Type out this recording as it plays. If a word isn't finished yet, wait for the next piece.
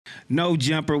No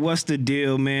Jumper, what's the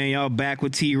deal, man? Y'all back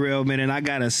with T-Rail, man, and I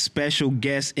got a special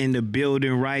guest in the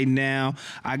building right now.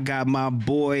 I got my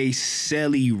boy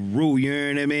Celly Rue, you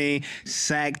know what I mean?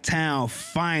 Sacktown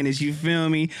finest, you feel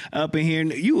me? Up in here,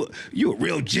 you a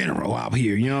real general out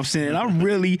here, you know what I'm saying? I'm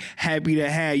really happy to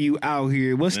have you out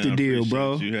here. What's Man, the deal,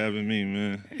 bro? You having me,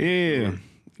 man. Yeah. Sure.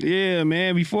 Yeah,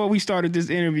 man. Before we started this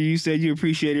interview, you said you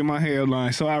appreciated my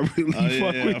hairline, so I really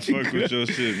fuck with you. I fuck with your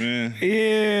shit, man.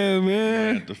 Yeah, man.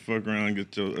 I have to fuck around and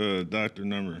get your doctor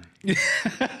number. Yeah,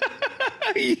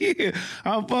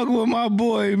 I'm fucking with my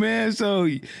boy, man. So,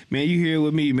 man, you here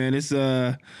with me, man. It's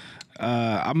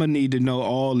I'm gonna need to know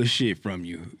all the shit from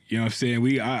you. You know what I'm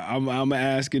saying? I'm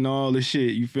asking all the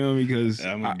shit. You feel me? Because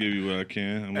I'm gonna give you what I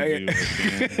can.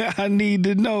 I need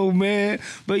to know, man.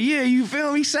 But yeah, you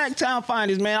feel me? Sacktown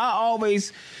finest, man. I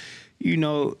always,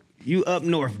 you up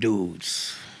north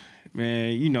dudes.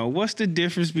 Man, what's the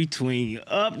difference between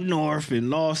up north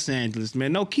and Los Angeles,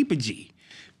 man? No, keep a G.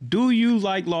 Do you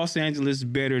like Los Angeles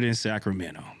better than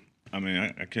Sacramento? I mean,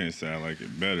 I can't say I like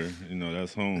it better.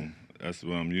 That's home. That's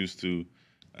what I'm used to.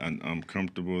 I'm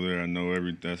comfortable there. I know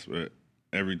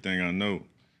everything I know.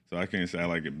 So I can't say I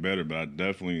like it better, but I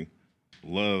definitely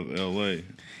love L.A.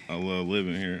 I love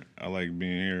living here. I like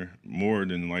being here more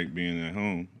than like being at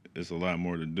home. It's a lot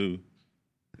more to do.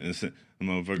 And the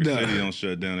motherfucker city don't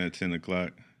shut down at 10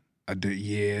 o'clock.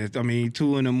 Yeah, I mean,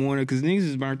 2 in the morning, because niggas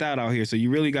is burnt out out here. So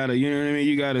you really got to, you know what I mean?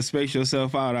 You got to space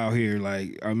yourself out out here.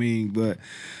 But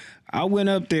I went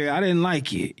up there. I didn't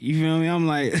like it. You feel me? I'm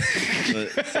like...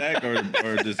 But Sac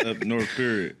or just up north,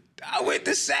 period? I went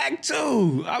to Sac,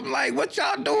 too. I'm like, what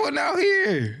y'all doing out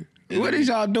here? What is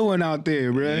y'all doing out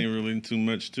there, bro? Ain't really too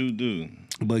much to do.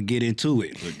 But get into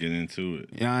it.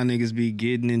 Y'all niggas be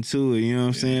getting into it, you know what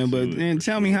I'm saying? But then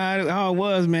tell me how it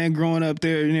was, man, growing up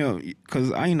there,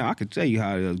 because I could tell you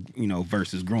how it was,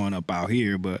 versus growing up out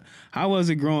here. But how was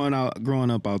it growing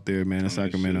up out there, man, in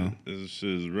Sacramento? This shit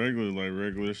is regular, like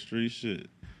regular street shit.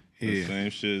 The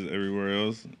same shit as everywhere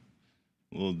else.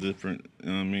 A little different,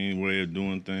 way of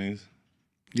doing things.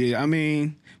 Yeah,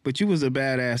 but you was a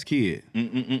badass kid.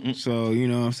 So, you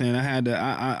know what I'm saying?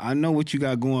 I know what you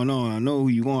got going on. I know who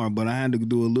you are, but I had to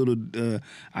do a little,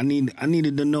 I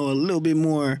needed to know a little bit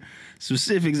more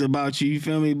specifics about you, you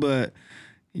feel me? But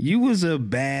you was a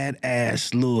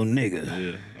badass little nigga.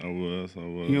 Yeah, I was. You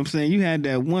know what I'm saying? You had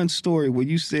that one story where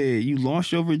you said you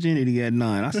lost your virginity at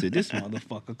 9. I said, this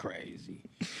motherfucker crazy.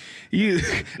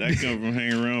 That come from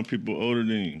hanging around people older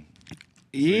than you.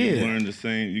 So you learn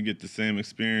you get the same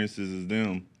experiences as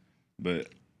them, but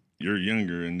you're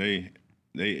younger and they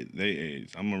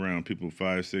age. I'm around people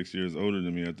 5, 6 years older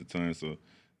than me at the time, so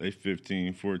they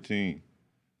 15, 14.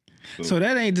 So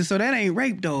that ain't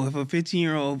rape though. If a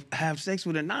 15-year-old have sex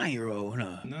with a 9-year-old,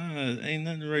 huh? Nah, ain't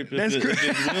nothing rape. That's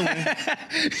crazy.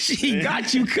 She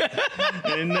got you.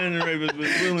 Ain't nothing rape if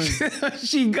it's willing.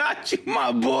 She got you,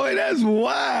 my boy. That's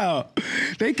wild.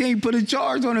 They can't put a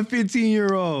charge on a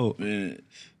 15-year-old. Man,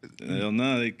 hell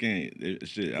no, they can't.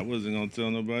 Shit, I wasn't gonna tell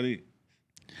nobody.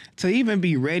 To even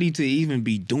be ready to even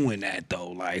be doing that though,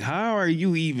 like how are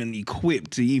you even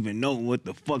equipped to even know what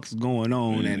the fuck's going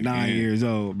on at 9 years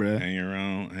old, bruh? Hang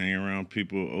around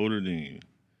people older than you.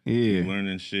 Yeah. You're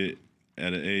learning shit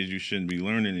at an age you shouldn't be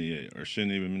learning it yet or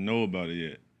shouldn't even know about it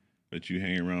yet. But you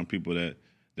hang around people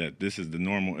that this is the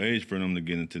normal age for them to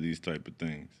get into these type of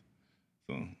things.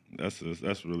 So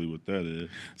that's really what that is.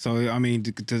 So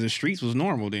to the streets was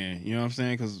normal then, you know what I'm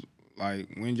saying? Because like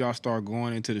when y'all start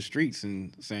going into the streets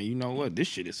and saying, you know what, this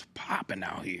shit is popping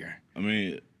out here.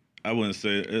 I wouldn't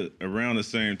say it, around the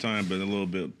same time, but a little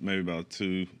bit, maybe about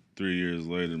 2-3 years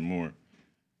later, more.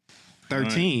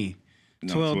 13.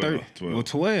 12. 12. Well,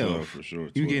 12 for sure.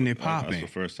 12. You getting it popping. That's the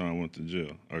first time I went to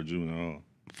jail or juvenile hall.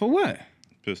 For what?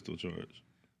 Pistol charge.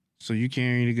 So you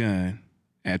carrying a gun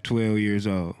at 12 years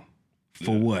old.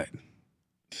 For what?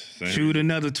 Shoot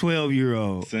another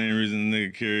 12-year-old. Same reason a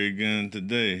nigga carry a gun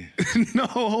today. No,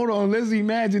 hold on. Let's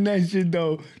imagine that shit,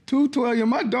 though. 12,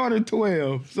 my daughter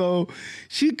 12. So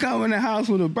she come in the house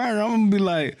with a burner. I'm going to be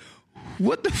like,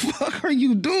 what the fuck are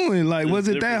you doing? Like, was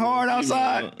it that hard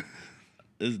outside?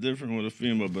 It's different with a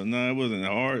female, but no, it wasn't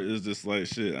hard. It's just like,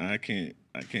 shit, I can't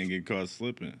get caught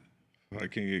slipping. I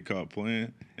can't get caught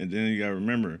playing. And then you got to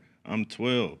remember, I'm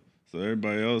 12. So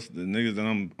everybody else, the niggas that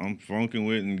I'm funking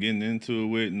with and getting into it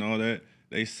with and all that,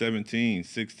 they 17,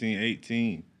 16,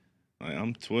 18. Like,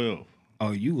 I'm 12.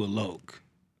 Oh, you a loke.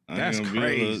 That's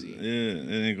crazy. It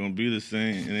ain't gonna be the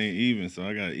same. It ain't even. So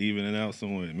I gotta even it out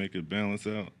somewhere, make it balance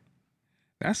out.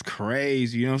 That's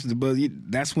crazy. You know what I'm saying?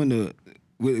 But that's when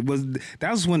Was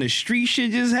that was when the street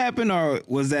shit just happened, or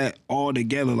was that all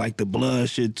together like the blood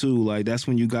shit too? Like that's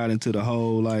when you got into the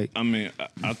whole like. I mean,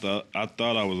 I thought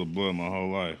I was a blood my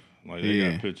whole life. Like they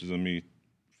Yeah. got pictures of me,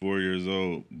 4 years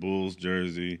old, Bulls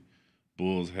jersey,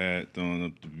 Bulls hat, throwing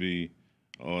up the V,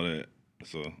 all that.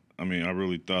 So I mean, I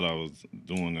really thought I was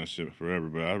doing that shit forever,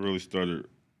 but I really started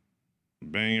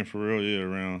banging for real,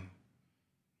 yeah,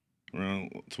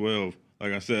 around 12.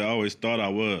 Like I said, I always thought I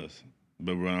was,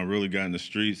 but when I really got in the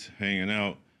streets, hanging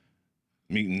out,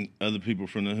 meeting other people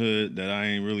from the hood that I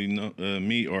ain't really know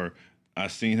meet, or I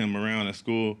seen him around at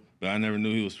school, but I never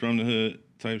knew he was from the hood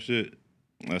type shit.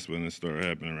 That's when it started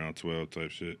happening around 12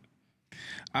 type shit.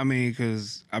 I mean,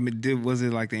 was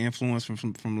it like the influence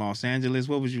from Los Angeles?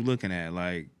 What was you looking at?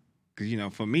 Like, cause you know,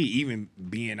 for me, even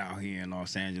being out here in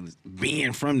Los Angeles,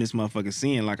 being from this motherfucker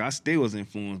scene, like I still was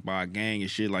influenced by a gang and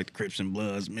shit, like the Crips and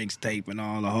Bloods mixtape and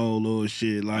all the whole little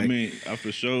shit. Like, I mean, I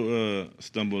for sure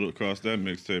stumbled across that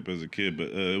mixtape as a kid, but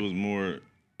it was more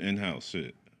in-house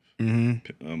shit.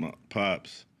 My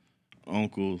pops,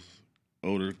 uncles,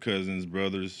 older cousins,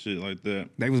 brothers, shit like that.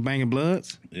 they was banging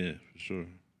Bloods. Yeah, for sure.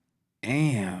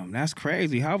 Damn, that's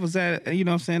crazy. How was that, you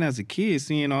know what I'm saying, as a kid,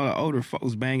 seeing all the older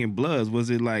folks banging Bloods? Was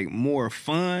it like more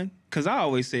fun? Because I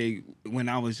always say when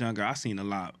I was younger, I seen a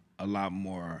lot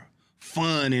more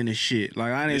fun in the shit.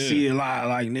 Like, I didn't see a lot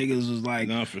like niggas was like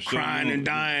For sure. crying and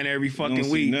dying every You fucking don't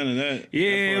see week. none of that. Yeah, that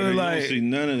it was you like- don't see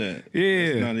none of that. Yeah.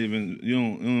 It's not even you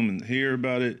don't even hear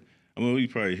about it. I mean, we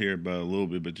probably hear about it a little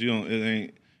bit, but you don't.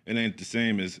 It ain't the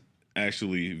same as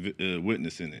actually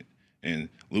witnessing it and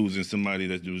losing somebody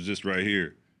that was just right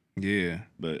here. Yeah.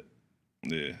 But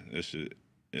yeah, that shit.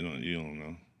 You don't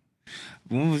know.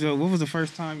 What was the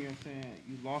first time, you know what I'm saying,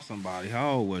 you lost somebody?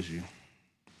 How old was you?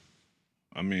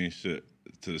 I mean, shit.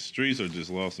 To the streets or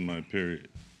just lost somebody. Period.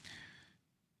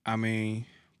 I mean,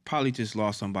 probably just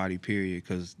lost somebody, period,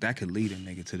 because that could lead a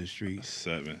nigga to the streets.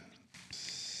 7,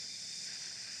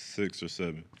 6 or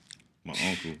 7. My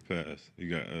uncle passed. He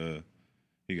got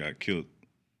killed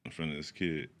in front of his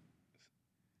kid.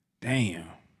 Damn.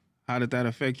 How did that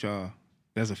affect y'all?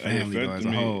 As a family, though, as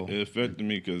a whole. It affected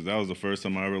me because that was the first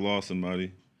time I ever lost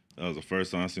somebody. That was the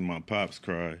first time I seen my pops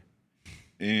cry.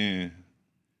 And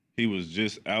he was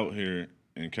just out here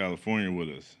in California with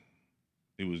us.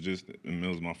 It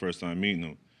was my first time meeting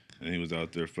him. And he was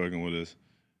out there fucking with us.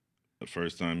 The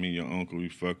first time meeting your uncle, we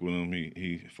fuck with him.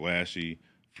 He flashy,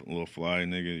 a little fly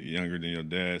nigga, younger than your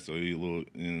dad, so he a little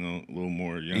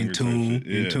more younger. In tune,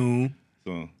 Yeah. in tune.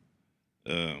 So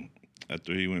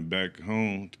after he went back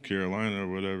home to Carolina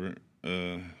or whatever,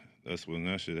 that's when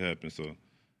that shit happened. So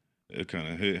it kind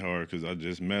of hit hard because I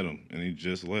just met him and he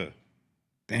just left.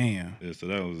 Damn. Yeah, so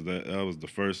that was the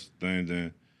first thing.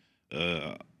 Then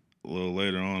a little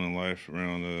later on in life,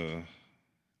 around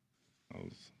I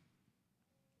was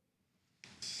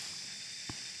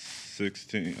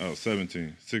 16,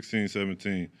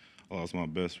 17, I lost my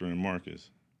best friend Marcus.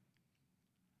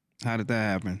 How did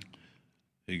that happen?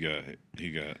 He got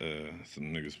some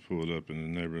niggas pulled up in the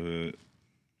neighborhood,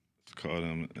 caught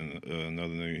him, and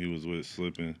another nigga he was with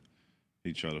slipping.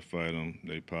 He tried to fight him.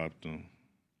 They popped him.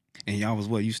 And y'all was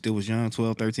what? You still was young,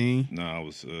 12, 13? Nah, I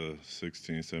was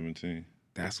 16, 17.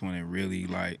 That's when it really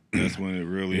like. That's when it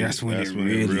really. That's when it was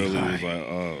really, like,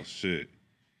 oh shit.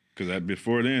 Because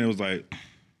before then it was like,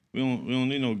 we don't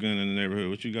need no gun in the neighborhood.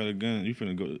 What you got a gun? You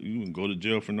can go to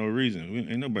jail for no reason.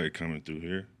 Ain't nobody coming through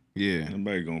here. Yeah.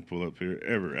 Nobody gonna pull up here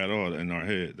ever at all in our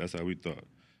head. That's how we thought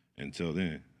until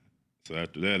then. So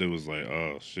after that, it was like,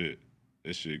 oh shit,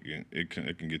 this shit it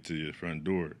can get to your front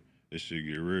door. This shit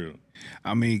get real.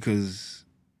 I mean, cause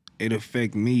it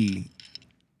affect me,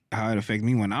 how it affect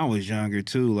me when I was younger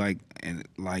too, like and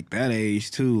like that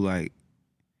age too, like.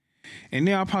 And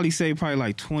then I'll probably say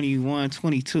like 21,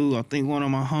 22. I think one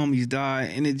of my homies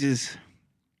died, and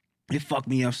it fucked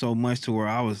me up so much to where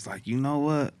I was like, you know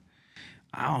what?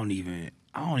 I don't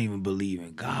even believe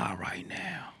in God right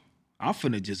now. I'm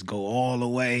finna just go all the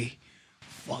way.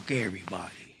 Fuck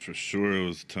everybody. For sure, it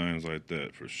was times like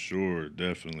that. For sure,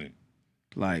 definitely.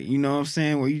 Like, you know what I'm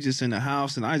saying? Where you just in the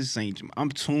house and I'm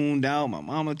tuned out. My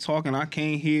mama talking, I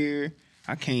can't hear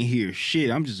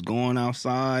shit. I'm just going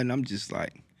outside and I'm just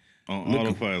like. On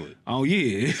autopilot. Oh,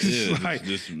 yeah. It's Yeah, like,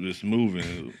 just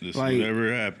moving. Just like,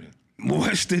 whatever happened.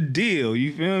 What's the deal?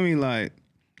 You feel me? Like,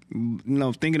 you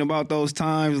know, thinking about those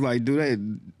times, like,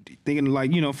 thinking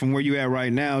like, you know, from where you at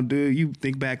right now, dude, you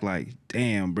think back like,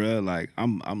 damn, bro, like,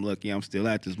 I'm lucky I'm still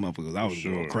at this motherfucker. I was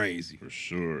going crazy. For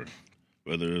sure.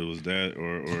 Whether it was that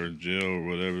or jail or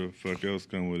whatever the fuck else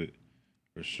come with it.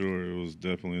 For sure, it was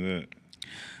definitely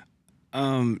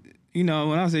that. You know,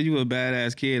 when I said you were a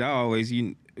badass kid, I always,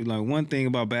 like one thing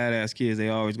about badass kids, they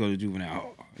always go to juvenile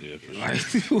hall. Yeah, for sure.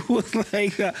 Like, it was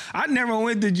like I never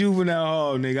went to juvenile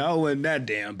hall, nigga. I wasn't that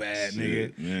damn bad,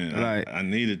 Shit, nigga. man, Like, I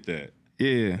needed that.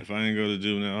 yeah. If I didn't go to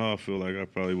juvenile hall, I feel like I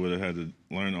probably would have had to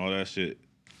learn all that shit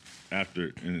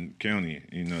after in county.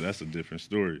 You know, that's a different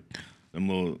story. Them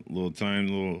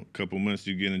little couple months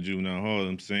you get in juvenile hall,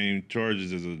 them same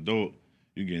charges as an adult,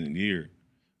 you get in a year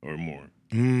or more.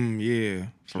 Yeah.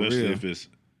 For Especially real. if it's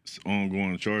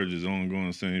ongoing charges,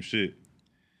 ongoing same shit.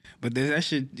 But that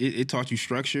shit, it taught you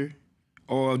structure?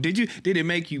 Or did it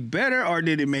make you better or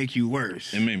did it make you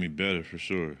worse? It made me better for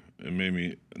sure. It made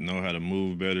me know how to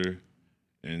move better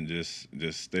and just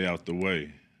stay out the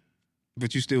way.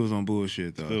 But you still was on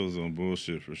bullshit, though. Still was on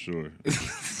bullshit for sure.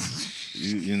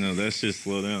 you know, that shit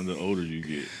slow down the older you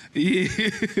get.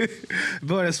 Yeah.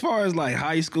 But as far as like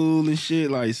high school and shit,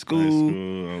 like school. High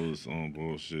school, I was on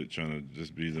bullshit, trying to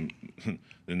just be the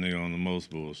nigga on the most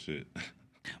bullshit.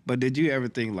 But did you ever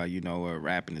think like, you know what,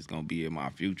 rapping is gonna be in my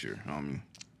future?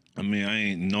 I mean, I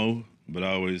ain't know, but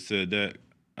I always said that.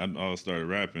 I always started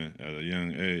rapping at a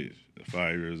young age,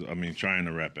 5 years. I mean, trying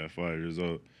to rap at 5 years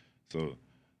old. So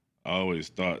I always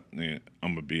thought, man,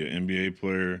 I'm gonna be an NBA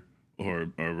player or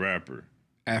a rapper.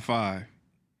 At 5.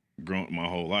 Grown my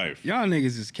whole life. Y'all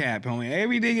niggas is cap, homie.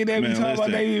 Every nigga that be Man, talking about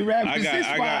listen, they be rapping I got-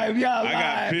 6'5", y'all I got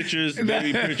lie. pictures,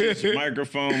 baby pictures,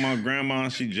 microphone. My grandma,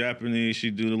 she Japanese.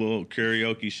 She do the little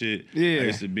karaoke shit. Yeah. I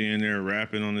used to be in there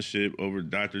rapping on the shit over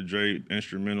Dr. Dre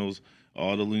instrumentals.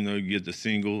 All the, you know, you get the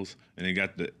singles, and they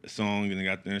got the song, and they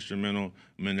got the instrumental.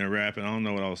 I'm in there rapping. I don't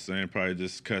know what I was saying. Probably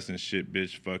just cussing shit,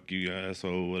 bitch, fuck you,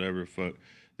 asshole, whatever, fuck,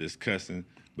 just cussing.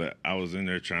 But I was in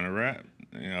there trying to rap.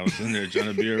 And I was in there trying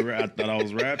to be a rap. I thought I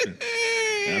was rapping.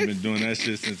 And I've been doing that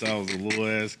shit since I was a little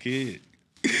ass kid.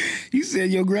 You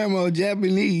said your grandma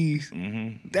Japanese.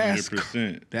 Mm-hmm. That's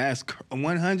 100%. That's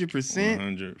 100%.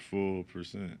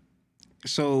 100%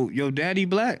 So your daddy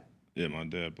black? Yeah, my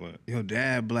dad black. Your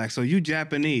dad black. So you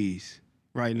Japanese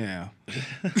right now?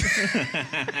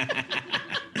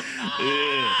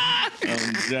 Yeah,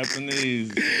 I'm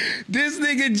Japanese. This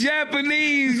nigga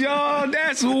Japanese, y'all.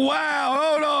 That's wild.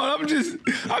 Hold on.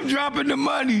 I'm dropping the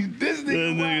money. This That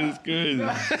nigga nigga's crazy.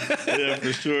 Yeah,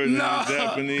 for sure. Nigga,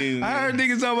 Japanese. I heard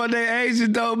niggas talking about they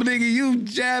Asian though, but nigga, you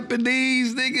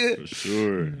Japanese, nigga. For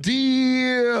sure.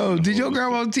 Damn. Did your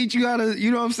grandma teach you how to,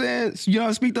 you know what I'm saying? You know how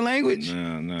to speak the language?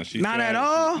 Nah. She Not tried. at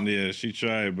all? Yeah, she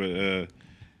tried, but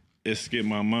it skipped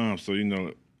my mom. So, you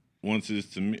know, once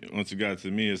it got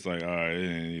to me, it's like, all right, it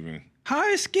ain't even. How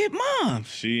it skip mom?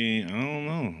 She ain't, I don't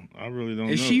know. I really don't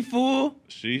know. Is she full?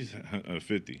 She's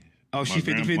 50. Oh, she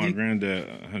 50-50? My granddad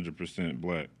 100%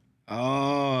 black.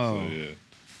 Oh. So, yeah.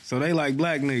 So they like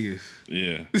black niggas.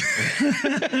 Yeah.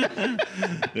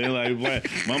 They like black.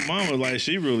 My mom was like,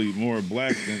 she really more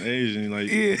black than Asian. Like,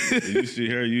 Yeah. you see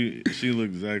her, she look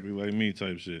exactly like me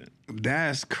type shit.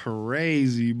 That's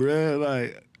crazy, bruh.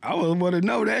 Like, I would want to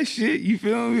know that shit. You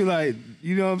feel me? Like,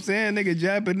 you know what I'm saying? Nigga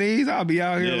Japanese, I'll be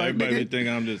out here Yeah, like, everybody be nigga.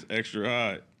 thinking I'm just extra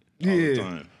hot all Yeah. the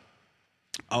time.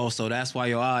 Oh, so that's why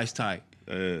your eyes tight.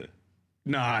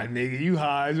 Nah, nigga, you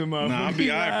high as a motherfucker. Nah, I be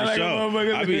You high for like a sure.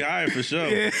 motherfucker. I be high for sure.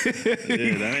 Yeah.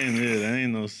 Yeah, that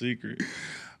ain't no secret.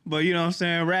 But you know what I'm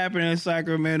saying? Rapping in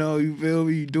Sacramento, you feel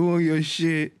me? You doing your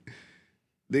shit.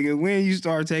 Nigga, when you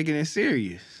start taking it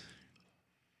serious?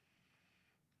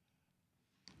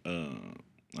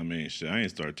 I mean, shit, I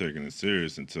ain't start taking it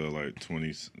serious until like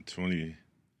 20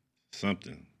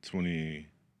 something,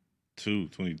 22,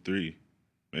 23,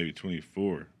 maybe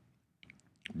 24.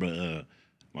 But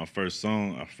my first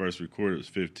song I first recorded was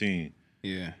 15.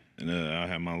 Yeah. And I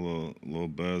had my little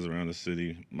buzz around the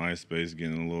city, MySpace,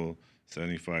 getting a little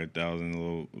 75,000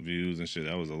 little views and shit.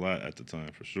 That was a lot at the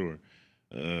time, for sure.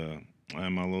 I had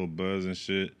my little buzz and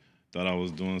shit. Thought I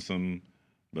was doing something,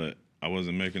 but I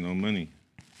wasn't making no money.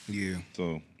 Yeah.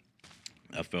 So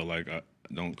I felt like,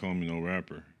 don't call me no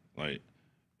rapper. Like,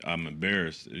 I'm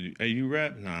embarrassed. Hey, you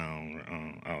rap? Nah,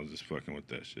 I was just fucking with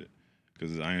that shit.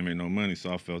 Because I ain't made no money,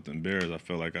 so I felt embarrassed. I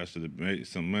felt like I should have made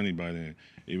some money by then,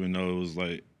 even though it was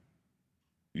like,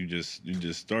 you just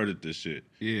started this shit.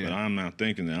 Yeah. But I'm not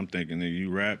thinking that. I'm thinking that you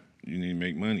rap, you need to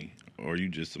make money. Or you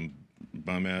just some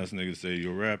bum-ass nigga say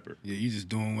you're a rapper. Yeah, you just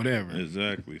doing whatever.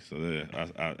 Exactly. So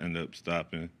I end up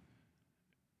stopping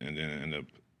and then end up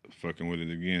fucking with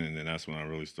it again. And then that's when I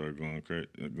really started going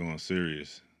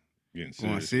serious. Getting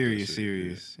serious. Going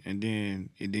serious. Yeah. And then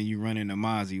you run into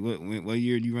Mozzie. What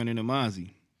year did you run into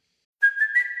Mozzie?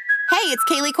 Hey, it's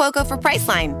Kaylee Cuoco for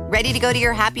Priceline. Ready to go to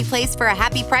your happy place for a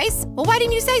happy price? Well, why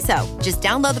didn't you say so? Just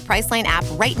download the Priceline app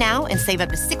right now and save up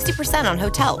to 60% on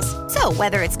hotels. So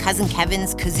whether it's Cousin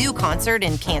Kevin's Kazoo Concert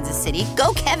in Kansas City,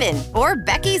 go Kevin, or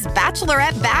Becky's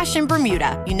Bachelorette Bash in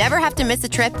Bermuda, you never have to miss a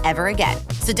trip ever again.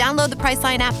 So download the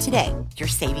Priceline app today. Your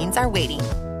savings are waiting.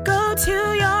 Go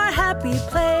to your happy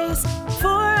place for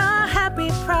a happy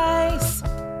price.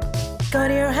 Go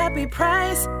to your happy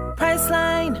price,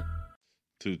 Priceline.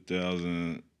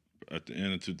 2000, at the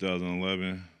end of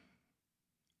 2011.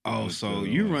 Oh, so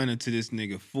you run into this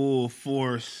nigga full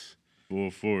force.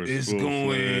 Full force. It's full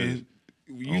going.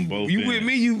 on both You with ends.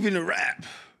 me? You finna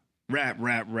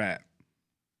rap.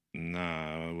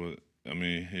 Nah, I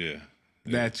mean, yeah.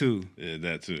 That too. Yeah,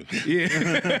 that too. Yeah.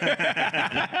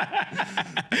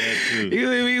 That too.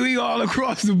 we all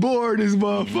across the board, this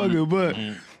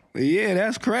motherfucker. But yeah,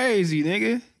 that's crazy,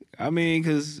 nigga. I mean,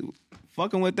 cause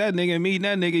fucking with that nigga and meeting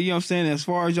that nigga, you know what I'm saying, as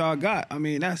far as y'all got, I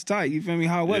mean, that's tight. You feel me?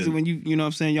 How was it when you know what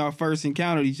I'm saying, y'all first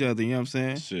encountered each other, you know what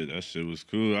I'm saying? That shit was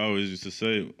cool. I always used to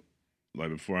say, like,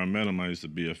 before I met him, I used to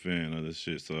be a fan of this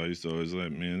shit. So I used to always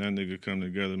like, man, that nigga come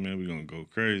together, man, we gonna go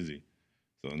crazy.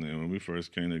 So then when we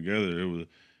first came together,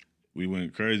 we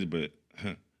went crazy, but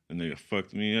the nigga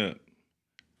fucked me up.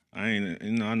 I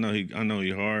know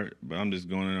he hard, but I'm just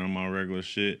going in there on my regular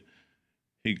shit.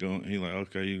 He like,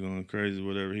 okay, you going crazy,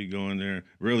 whatever. He go in there.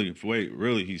 Really,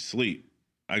 he sleep.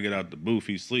 I get out the booth,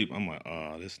 he sleep. I'm like,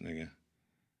 oh, this nigga.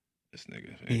 Man.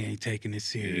 He ain't taking it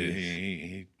serious.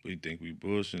 Yeah, he think we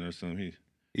bullshitting or something.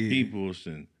 He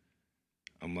bullshitting.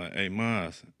 I'm like, hey,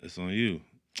 Maz, it's on you.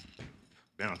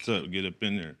 Bounce up, get up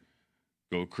in there,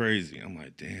 go crazy. I'm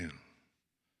like, damn.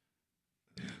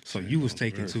 So you was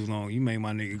taking too long. You made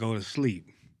my nigga go to sleep.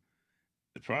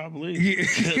 Probably.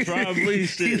 Yeah. Probably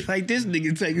shit. He's like, this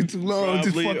nigga taking too long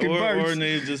to fucking burst. Or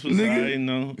nigga just was high, you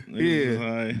know. Nigga was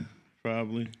high,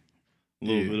 probably. A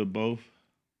little bit of both.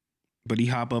 But he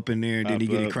hop up in there and did he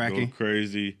get it cracking? Go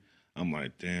crazy. I'm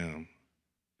like, damn.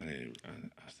 I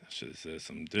should have said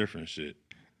some different shit.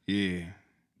 Yeah.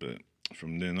 But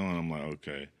from then on, I'm like,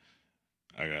 okay,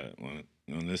 I got when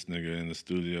this nigga in the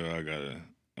studio, I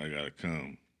gotta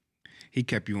come. He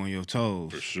kept you on your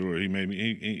toes. For sure. He made me.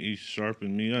 He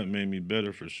sharpened me up, made me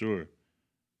better for sure.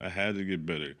 I had to get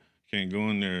better. Can't go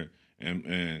in there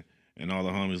and all the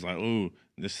homies like, oh,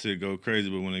 this shit go crazy,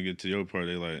 but when they get to your part,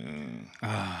 they like,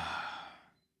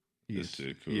 this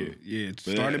shit cool. Yeah.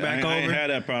 But Started back over. I ain't had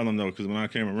that problem though, because when I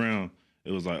came around,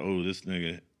 it was like, oh, this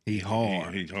nigga. He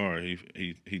hard. He hard.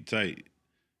 He tight.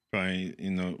 Probably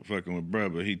ain't, fucking with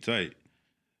bruh, but he tight.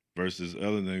 Versus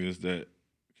other niggas that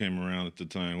came around at the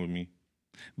time with me.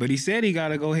 But he said he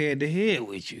gotta go head to head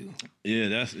with you. Yeah,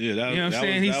 that. You know what I'm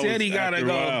saying? He said he gotta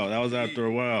go. That was after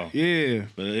a while. Yeah.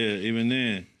 But yeah, even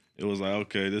then, it was like,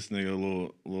 okay, this nigga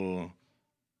a little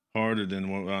harder than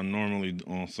what I'm normally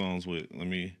on songs with. Let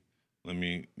me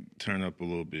turn up a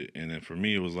little bit. And then for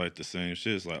me, it was like the same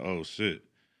shit. It's like, oh shit,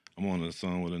 I'm on a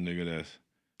song with a nigga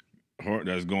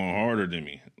that's going harder than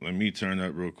me. Let me turn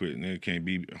up real quick. And it can't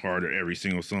be harder every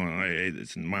single song. Hey,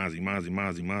 it's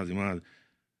Mozzie.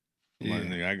 Yeah. Like,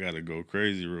 nigga, I gotta go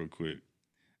crazy real quick.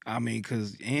 I mean,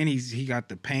 cause he got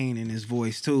the pain in his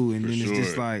voice too, and For then sure. it's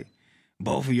just like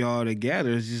both of y'all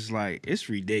together. It's just like it's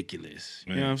ridiculous.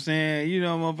 Man. You know what I'm saying? You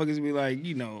know, motherfuckers be like,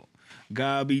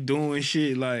 God be doing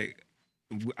shit. Like,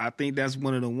 I think that's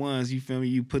one of the ones, you feel me,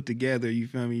 you put together. You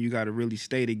feel me? You got to really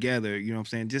stay together. You know what I'm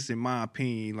saying? Just in my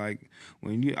opinion, like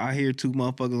when I hear two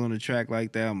motherfuckers on the track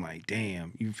like that, I'm like,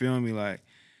 damn. You feel me? Like,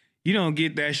 you don't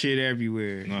get that shit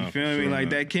everywhere. Nah, you feel for me? sure Like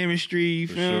not. that chemistry, you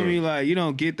For feel sure. me? Like you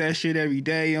don't get that shit every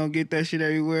day. You don't get that shit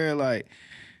everywhere. Like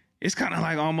it's kind of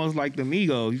like almost like the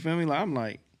Migos. You feel me? Like I'm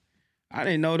like, I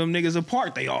didn't know them niggas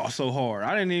apart. They all so hard.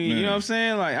 I didn't even, you Man. know what I'm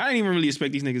saying? Like I didn't even really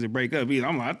expect these niggas to break up either.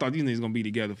 I'm like, I thought these niggas gonna be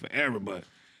together forever, but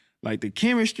like the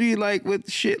chemistry, like with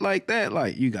shit like that,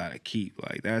 like you gotta keep.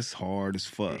 Like that's hard as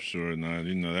For fuck. sure, nah,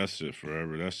 that shit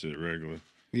forever. That shit regular.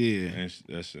 Yeah.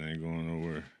 That shit ain't going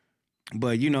nowhere.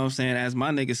 But you know what I'm saying, as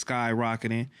my nigga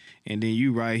skyrocketing, and then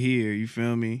you right here, you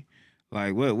feel me?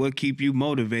 Like what keep you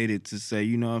motivated to say,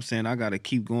 you know what I'm saying, I gotta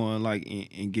keep going like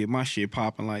and get my shit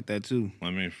popping like that too.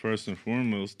 I mean, first and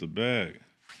foremost, the bag.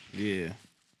 Yeah.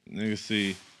 Nigga,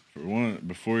 see, for one,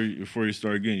 before you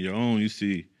start getting your own, you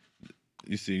see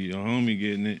your homie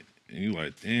getting it, and you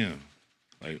like, damn,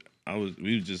 like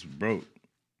we was just broke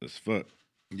as fuck.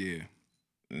 Yeah.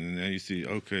 And then you see,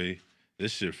 okay,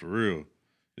 this shit for real.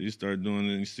 You start doing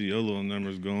it, and you see your little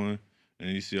numbers going,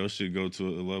 and you see your shit go to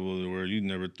a level where you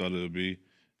never thought it would be.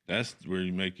 That's where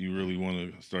you really want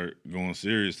to start going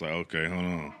serious. Like, okay, hold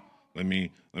on. Let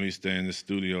me stay in the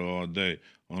studio all day.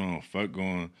 Hold on, fuck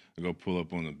going to go pull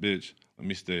up on the bitch. let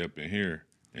me stay up in here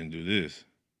and do this.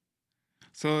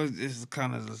 So it's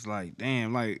kind of just like,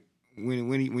 damn, like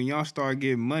when y'all start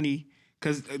getting money,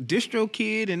 cause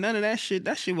DistroKid and none of that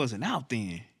shit wasn't out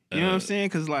then. You know what I'm saying?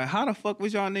 Cause like, how the fuck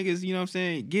was y'all niggas, you know what I'm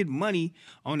saying, get money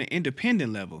on the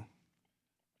independent level?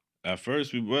 At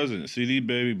first we wasn't CD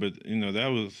Baby, but you know that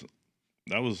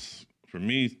was for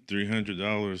me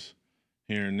 $300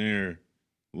 here and there,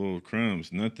 little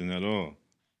crumbs, nothing at all.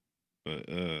 But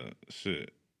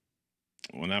shit,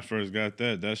 when I first got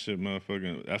that shit,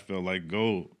 motherfucking, that felt like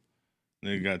gold.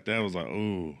 Nigga got that, was like,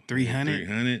 ooh,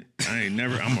 300?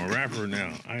 300. I'm a rapper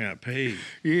now. I got paid.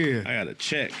 Yeah. I got a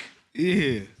check.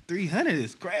 Yeah. 300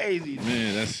 is crazy.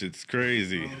 Man, that shit's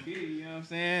crazy. You know what I'm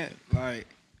saying? Like,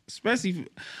 especially,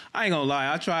 I ain't gonna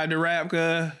lie, I tried to rap,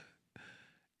 cuz,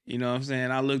 you know what I'm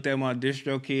saying? I looked at my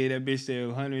DistroKid, that bitch said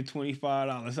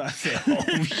 $125. I said,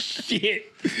 oh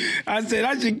shit. I said,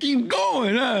 I should keep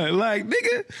going, huh? Like,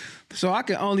 nigga. So I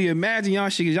can only imagine y'all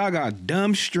shit, cause y'all got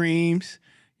dumb streams.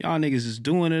 Y'all niggas is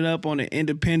doing it up on the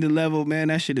independent level, man.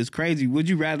 That shit is crazy. Would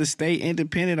you rather stay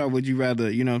independent or would you rather,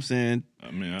 you know what I'm saying?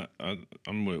 I mean,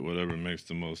 I'm with whatever makes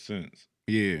the most sense.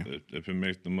 Yeah. If it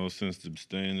makes the most sense to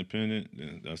stay independent,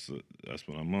 then that's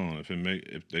what I'm on.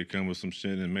 If they come with some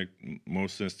shit and make more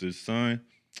sense to sign,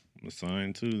 I'm gonna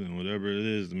sign too. Then whatever it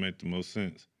is to make the most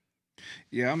sense.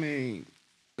 Yeah, I mean,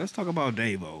 let's talk about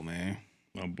Davo, man.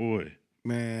 My boy.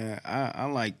 Man, I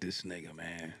like this nigga,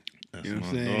 man. That's you know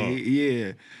what my I'm saying? dog.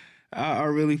 Yeah. I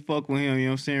really fuck with him, you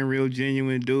know what I'm saying? Real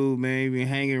genuine dude, man. He been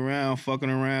hanging around, fucking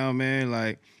around, man.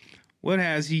 Like, what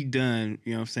has he done,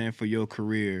 you know what I'm saying, for your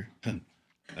career?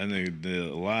 That nigga did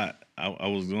a lot. I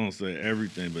was gonna say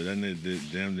everything, but that nigga did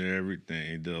damn near everything.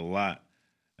 He did a lot.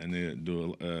 And then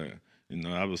you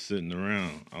know, I was sitting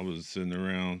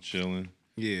around chilling.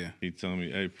 Yeah. He told me,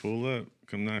 "Hey, pull up,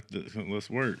 let's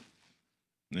work."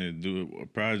 And they do a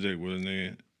project with a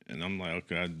nigga, and I'm like,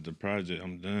 "Okay, I did the project,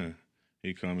 I'm done."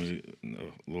 He called me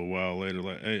a little while later,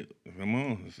 like, "Hey, come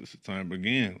on, it's time to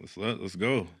begin. Let's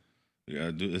go. We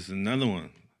gotta do this. Is another one.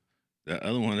 That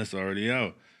other one that's already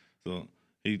out." So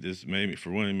he just made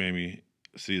me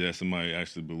see that somebody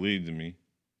actually believed in me,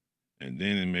 and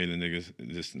then it made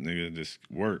this nigga just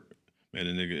work.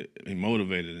 He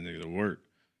motivated the nigga to work,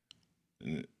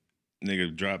 and the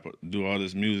nigga do all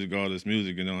this music,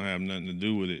 and don't have nothing to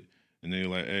do with it. And they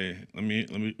like, "Hey, let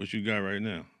me, what you got right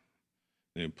now?"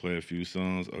 They play a few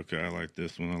songs. Okay, I like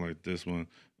this one.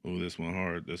 Oh, this one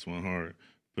hard.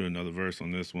 Put another verse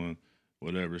on this one,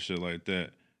 whatever, shit like that.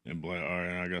 And be like, all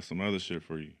right, I got some other shit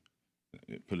for you.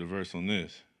 Put a verse on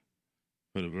this.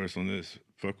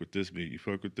 Fuck with this beat. You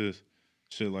fuck with this?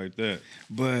 Shit like that.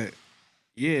 But,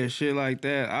 yeah, shit like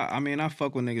that. I mean, I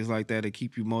fuck with niggas like that to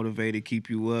keep you motivated, keep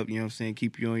you up, you know what I'm saying,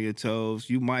 keep you on your toes.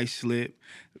 You might slip.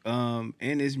 In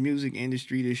this music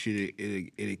industry, this shit,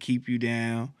 it'll keep you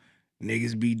down.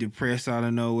 Niggas be depressed out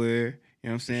of nowhere. You know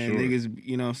what I'm saying? Sure. Niggas,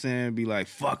 you know what I'm saying, be like,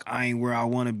 fuck, I ain't where I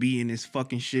want to be in this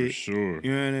fucking shit. For sure.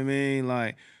 You know what I mean?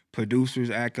 Like, producers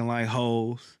acting like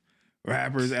hoes.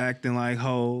 Rappers acting like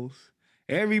hoes.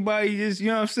 Everybody just, you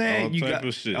know what I'm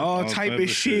saying? All type of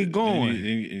shit going.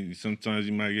 And sometimes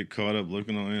you might get caught up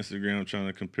looking on Instagram trying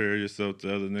to compare yourself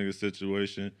to other niggas'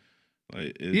 situation.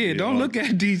 Like, don't look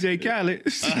at DJ Khaled.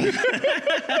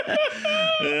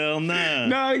 Hell nah.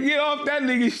 Nah, get off that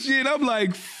nigga shit. I'm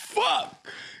like, fuck.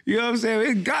 You know what I'm saying?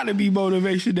 It gotta be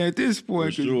motivation at this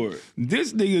point. For sure.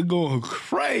 This nigga going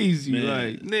crazy, Man.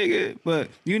 like, nigga. But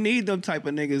you need them type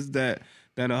of niggas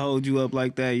that'll hold you up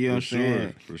like that, you know what I'm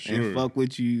saying? For sure. And fuck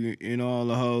with you and all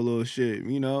the whole little shit.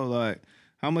 You know, like,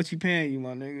 how much he paying you,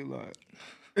 my nigga? Like,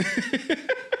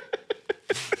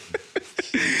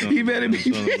 you better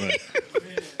be.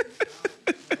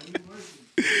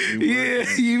 Yeah,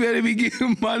 you better be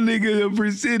giving my nigga a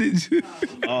percentage.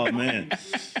 Oh man,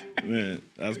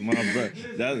 that's my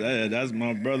brother. That's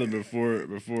my brother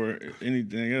before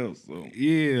anything else. So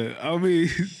Yeah, I mean,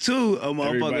 too, a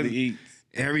motherfucker. everybody eats.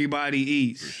 Everybody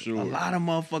eats. For sure. A lot of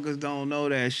motherfuckers don't know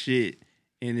that shit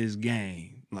in this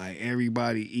game. Like,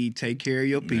 everybody eat, take care of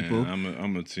your people. Man,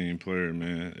 I'm a team player,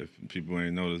 man. If people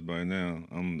ain't noticed by now,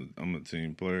 I'm a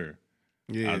team player.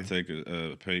 Yeah. I'll take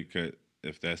a pay cut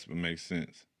if that's what makes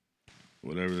sense.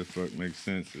 Whatever the fuck makes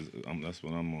sense, that's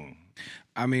what I'm on.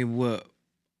 I mean, what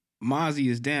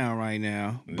Mozzie is down right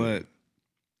now, but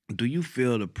do you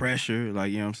feel the pressure?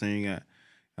 Like, you know what I'm saying? You got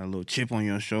a little chip on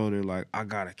your shoulder, like, I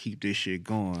gotta keep this shit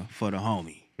going for the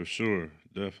homie. For sure.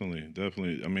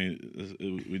 Definitely. I mean,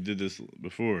 we did this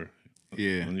before.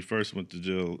 Yeah. When he first went to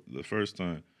jail the first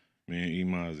time, me and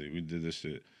Mozzie, we did this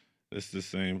shit. It's the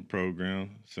same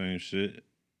program, same shit.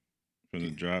 From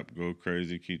the drop, go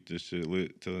crazy, keep this shit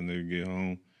lit till the nigga get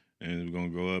home, and it's gonna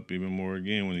go up even more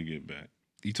again when he get back.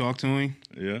 You talk to him?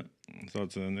 Yeah, talk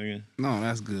to that nigga. No,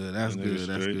 that's good. That's That nigga good.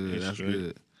 That's straight. good. He's That's straight.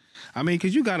 good. I mean,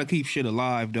 cause you gotta keep shit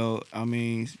alive, though. I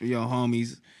mean, your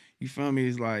homies, you feel me?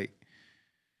 It's like,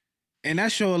 and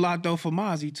that show a lot though for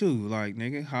Mozzie too. Like,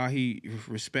 nigga, how he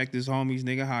respect his homies,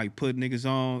 nigga, how he put niggas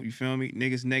on. You feel me?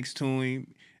 Niggas next to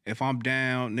him. If I'm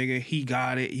down, nigga, he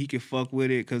got it. He can fuck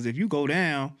with it. Cause if you go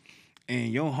down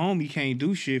and your homie can't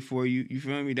do shit for you, you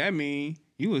feel me? That mean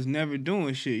you was never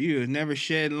doing shit. You was never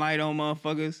shedding light on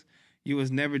motherfuckers. You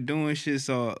was never doing shit.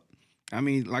 So, I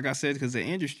mean, like I said, because the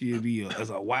industry would be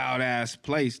a wild ass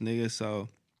place, nigga. So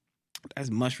that's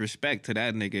much respect to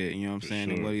that nigga. You know what I'm saying?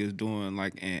 And sure. what he was doing,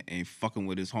 like, and fucking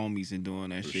with his homies and doing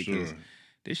that For shit. sure. Cause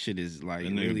this shit is like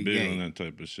That nigga really big gay. on that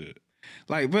type of shit.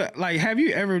 Like, but like, have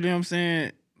you ever? You know what I'm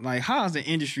saying? Like, how's the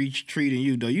industry treating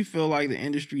you, though? You feel like the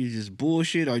industry is just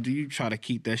bullshit, or do you try to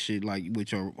keep that shit, like,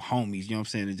 with your homies, you know what I'm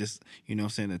saying, and just, you know what I'm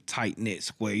saying, a tight-knit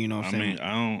square, you know what I'm I saying? mean,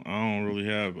 I don't really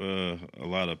have a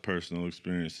lot of personal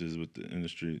experiences with the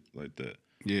industry like that.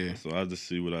 Yeah. So I just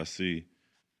see what I see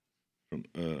from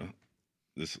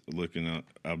just looking at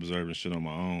observing shit on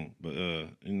my own. But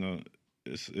you know,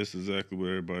 it's exactly what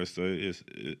everybody say.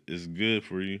 It's good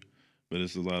for you, but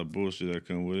it's a lot of bullshit that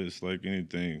come with it. It's like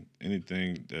anything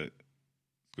that's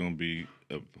gonna be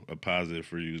a positive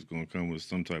for you is gonna come with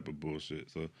some type of bullshit.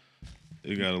 So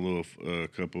it got a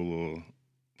couple little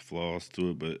flaws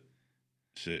to it, but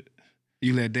shit.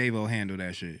 You let Davo handle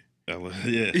that shit.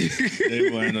 Yeah, they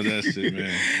want to know that shit,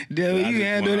 man. Davo, I you just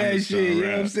handle wanna that shit, you know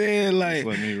what I'm rap. saying? Like, Just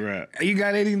let me rap. you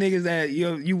got any niggas that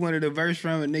you wanted a verse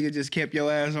from and nigga just kept your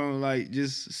ass on, like,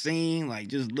 just sing, like,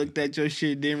 just looked at your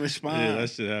shit, didn't respond? Yeah, that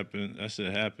shit happen. That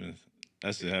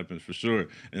shit happens for sure.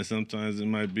 And sometimes it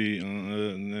might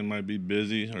be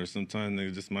busy, or sometimes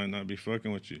niggas just might not be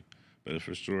fucking with you. But it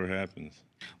for sure happens.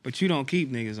 But you don't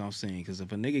keep niggas on scene, because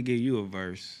if a nigga give you a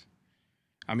verse,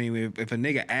 I mean, if a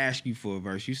nigga ask you for a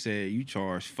verse, you said you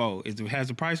charge $4. Has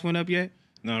the price went up yet?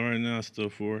 No, right now it's still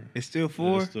 4. It's still $4?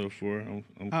 Yeah, it's still 4. I'm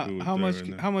cool with How that much? right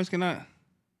now.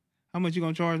 How much you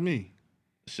gonna charge me?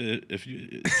 Shit, if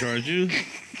you charge you,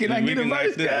 Can I we get a can knock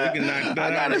verse? that- we can knock that I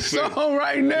got out a real quick. song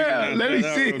right now. knock Let me that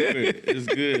out see. real quick. It's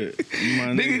good. You my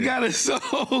Nigga nigga. got a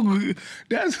song.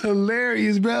 That's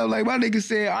hilarious, bro. Like, my nigga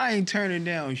said, I ain't turning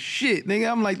down shit, nigga.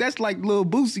 I'm like, that's like Lil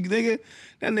Boosie, nigga.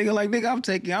 That nigga like,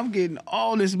 nigga, I'm getting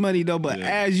all this money, though, but Yeah.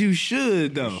 as you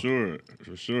should, though.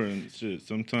 For sure. And shit,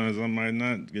 sometimes I might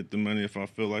not get the money if I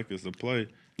feel like it's a play.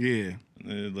 Yeah.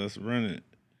 Let's run it.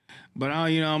 But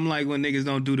I'm like when niggas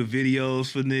don't do the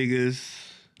videos for niggas.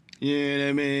 You know what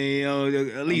I mean? You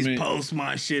know, at least post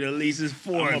my shit. At least it's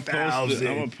I'm gonna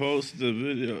 4,000. post the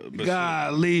video. But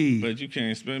Golly. but you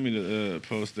can't expect me to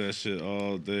post that shit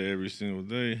all day, every single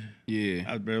day. Yeah.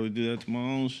 I barely do that to my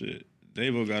own shit.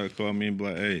 Davo gotta call me and be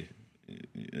like, hey,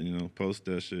 post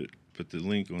that shit. Put the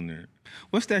link on there.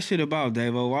 What's that shit about,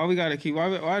 Davo? Why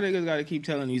niggas gotta keep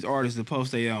telling these artists to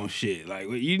post their own shit? Like,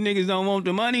 you niggas don't want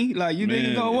the money? Like, you Man,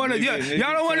 niggas don't want to? nigga,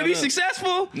 Y'all don't want to be shut up.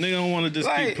 successful? Nigga don't want to just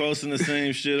Like- keep posting the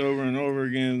same shit over and over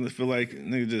again. I feel like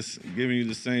nigga just giving you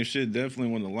the same shit.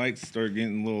 Definitely when the likes start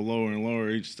getting a little lower and lower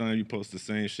each time you post the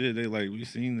same shit, they like, we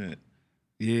seen that.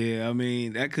 Yeah, I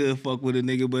mean, that could fuck with a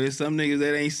nigga, but it's some niggas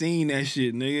that ain't seen that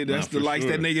shit, nigga. That's Nah, the for likes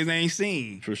sure. that niggas ain't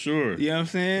seen. For sure. You know what I'm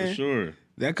saying? For sure.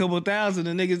 That couple thousand,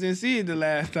 the niggas didn't see it the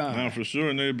last time. Nah, for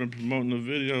sure. Nigga been promoting the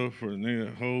video for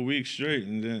nigga a whole week straight,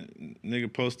 and then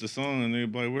nigga post a song, and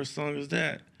nigga be like, "What song is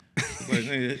that?" It's like,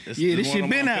 nigga, it's Yeah, the this one shit on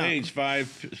been my out. page, five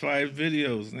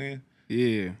videos, nigga.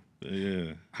 Yeah.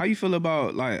 Yeah. How you feel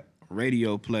about like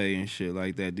radio play and shit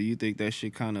like that? Do you think that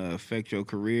shit kind of affect your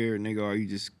career, nigga, or you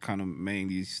just kind of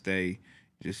mainly stay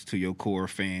just to your core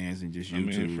fans and just I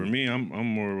YouTube? mean, for me, I'm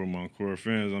more with my core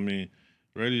fans. I mean,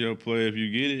 radio play, if you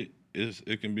get it,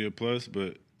 it can be a plus,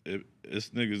 but it's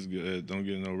niggas that don't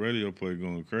get no radio play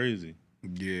going crazy.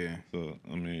 Yeah. So,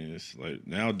 I mean, it's like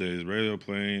nowadays, radio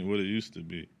play ain't what it used to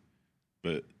be.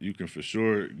 But you can for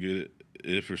sure get it.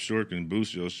 It for sure can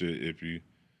boost your shit if you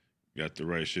got the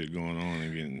right shit going on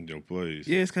and getting your plays.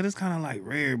 Yeah, it's because it's kind of like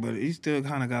rare, but he still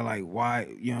kind of got like why,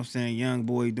 you know what I'm saying, young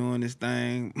boy doing this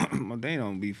thing. They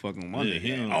don't be fucking one Yeah,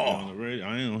 he don't on the radio.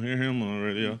 I ain't don't hear him on the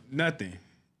radio. Nothing.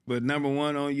 But number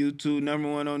one on YouTube,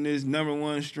 number one on this, number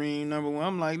one stream, number one.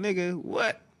 I'm like, nigga,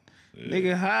 what? Yeah.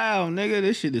 Nigga, how? Nigga,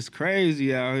 this shit is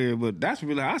crazy out here. But that's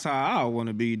how I want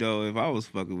to be, though, if I was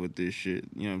fucking with this shit.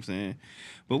 You know what I'm saying?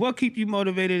 But what keep you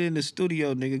motivated in the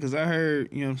studio, nigga? Because I heard,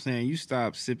 you know what I'm saying, you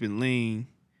stopped sipping lean, you know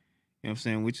what I'm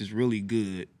saying, which is really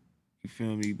good. You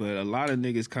feel me? But a lot of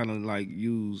niggas kind of like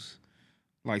use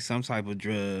like some type of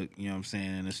drug, you know what I'm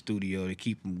saying, in the studio to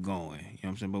keep them going. You know what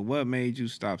I'm saying? But what made you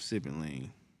stop sipping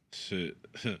lean? Shit.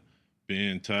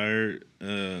 being tired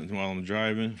while I'm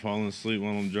driving, falling asleep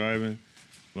while I'm driving,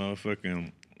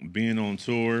 motherfucking being on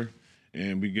tour,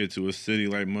 and we get to a city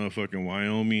like motherfucking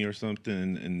Wyoming or something,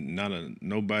 and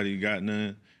nobody got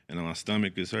none, and my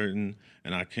stomach is hurting,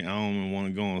 and I don't even want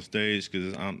to go on stage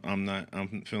because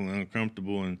I'm feeling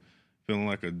uncomfortable and feeling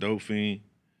like a dope fiend.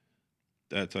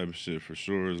 That type of shit for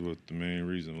sure is what the main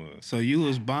reason was. So you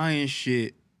was buying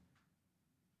shit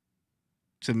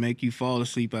to make you fall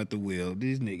asleep at the wheel.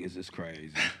 These niggas is crazy.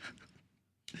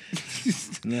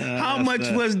 How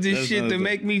much was this shit to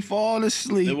make me fall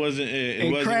asleep? It wasn't.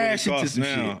 It wasn't crash what it into cost some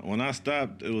now. shit. When I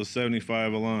stopped, it was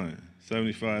 $75 a line.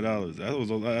 $75. That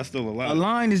was a lot. That's still a lot. A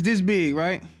line is this big,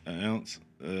 right? An ounce.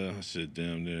 Shit,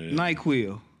 damn near.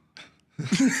 NyQuil. No,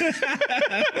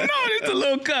 it's a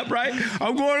little cup, right?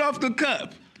 I'm going off the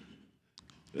cup.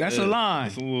 That's a line.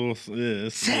 It's a little. Yeah.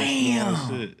 It's a little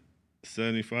small shit.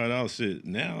 $75 shit.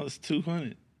 Now it's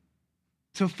 $200.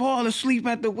 To fall asleep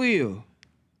at the wheel.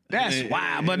 That's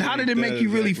wild. But how did it make you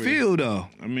really feel, though?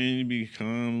 I mean, you be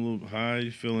calm, a little high,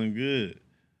 you feeling good.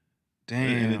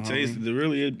 Damn. And the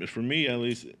taste, for me at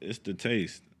least, it's the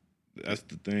taste. That's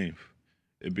the thing.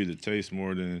 It'd be the taste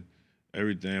more than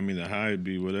everything. I mean, the high would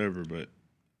be whatever, but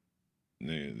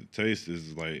the taste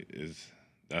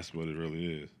that's what it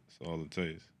really is. It's all the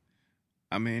taste.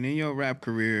 I mean, in your rap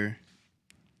career,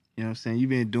 you know what I'm saying, you've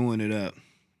been doing it up.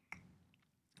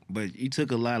 But you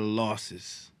took a lot of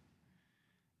losses.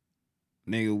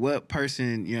 Nigga, what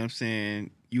person, you know what I'm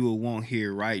saying, you would want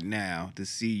here right now to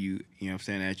see you, you know what I'm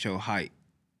saying, at your height?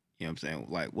 You know what I'm saying?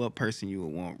 Like, what person you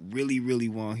would want, really, really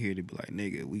want here to be like,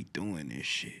 nigga, we doing this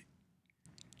shit?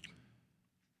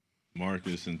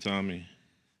 Marcus and Tommy.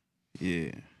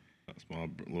 Yeah. That's my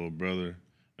little brother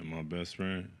and my best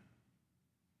friend.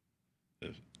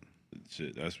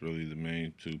 That's really the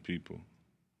main two people.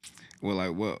 Well,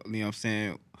 like, what, you know what I'm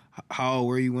saying? How old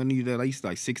were you when you did? Like,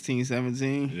 like 16,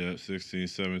 17? Yeah, 16,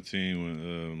 17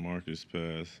 when Marcus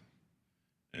passed.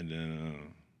 And then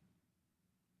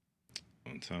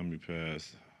when Tommy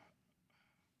passed,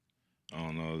 I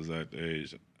don't know the exact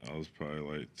age. I was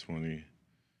probably like 20,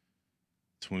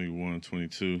 21,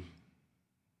 22.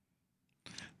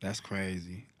 That's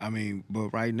crazy. I mean, but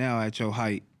right now at your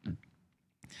height,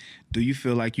 do you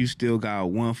feel like you still got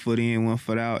 1 foot in, 1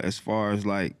 foot out as far as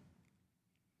like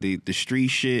the street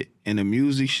shit and the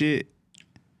music shit?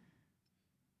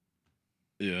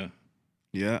 Yeah.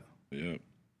 Yeah. Yeah.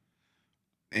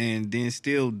 And then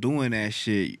still doing that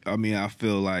shit, I mean, I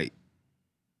feel like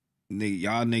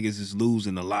y'all niggas is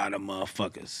losing a lot of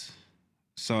motherfuckers.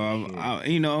 So,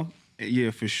 you know, yeah,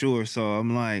 for sure. So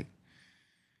I'm like,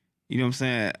 you know what I'm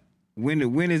saying? When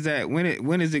is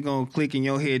it gonna click in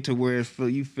your head to where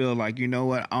you feel like, you know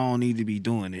what, I don't need to be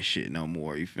doing this shit no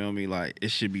more? You feel me? Like, it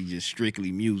should be just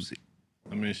strictly music.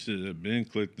 I mean, shit, it been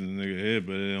clicked in the nigga head,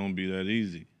 but it don't be that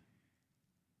easy.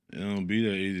 It don't be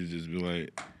that easy to just be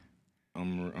like,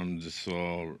 I'm just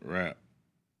all rap.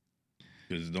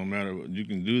 Because it don't matter what, you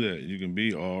can do that. You can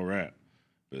be all rap.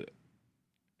 But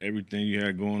everything you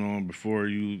had going on before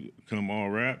you come all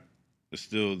rap, it's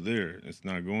still there. It's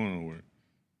not going nowhere.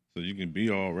 So you can be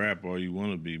all rap all you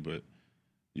want to be, but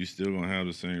you still gonna have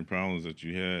the same problems that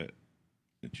you had,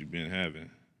 that you've been having.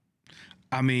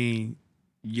 I mean,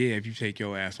 yeah, if you take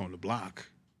your ass on the block.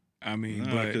 I mean,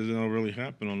 nah, because it don't really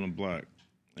happen on the block.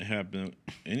 It happen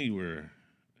anywhere.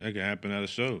 It can happen at a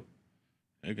show.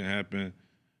 It can happen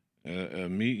at a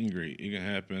meet and greet. It can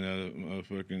happen at a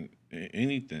motherfucking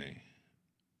anything,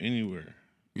 anywhere.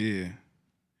 Yeah.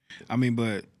 I mean,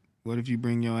 but what if you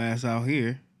bring your ass out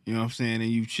here, you know what I'm saying,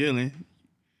 and you chilling,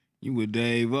 you with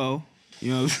Dave O,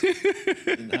 you know what I'm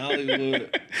saying? In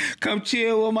Hollywood. Come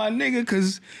chill with my nigga,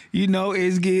 because, you know,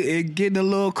 it's getting a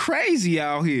little crazy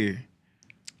out here.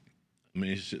 I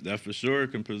mean, that for sure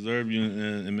can preserve you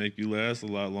and make you last a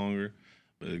lot longer.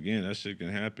 But again, that shit can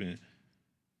happen.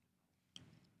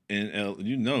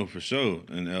 You know for sure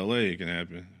in LA it can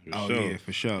happen. For sure. Yeah,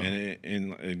 for sure.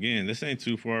 And again, this ain't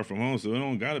too far from home, so it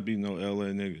don't gotta be no LA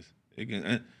niggas.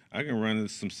 I can run into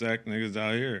some Sac niggas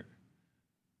out here.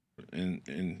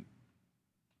 And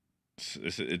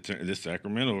it's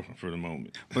Sacramento for the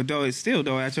moment. But though, it's still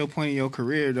though, at your point in your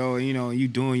career though, you know, you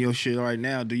doing your shit right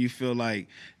now, do you feel like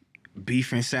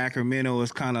beef in Sacramento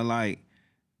is kind of like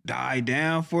die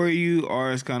down for you,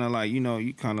 or it's kind of like, you know,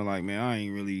 you kind of like, man, I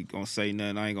ain't really gonna say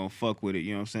nothing, I ain't gonna fuck with it,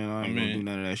 you know what I'm saying? I ain't gonna do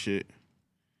none of that shit.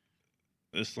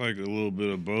 It's like a little bit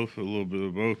of both,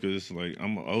 because it's like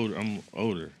I'm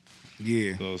older.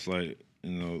 Yeah. So it's like,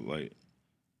 you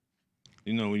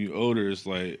know, when you older, it's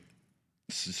like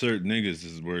certain niggas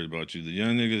is worried about you. The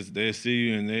young niggas, they see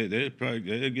you and they'll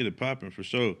get it popping for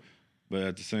sure. But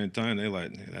at the same time, they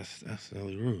like, that's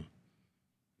Ellie Rue.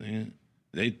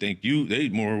 they think they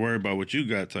more worried about what you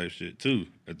got type shit too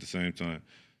at the same time.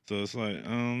 So it's like I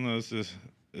don't know.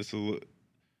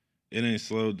 It ain't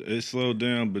slowed. It's slowed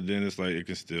down, but then it's like it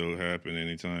can still happen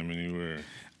anytime, anywhere.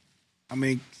 I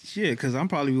mean, shit, because I'm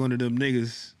probably one of them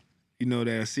niggas,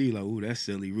 that I see like, ooh, that's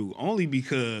Silly Root. Only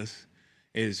because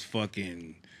it's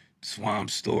fucking swamp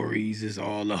stories. It's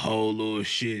all the whole little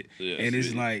shit. Yeah, and it's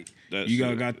see, like, that you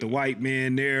shit, got the white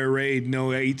man narrating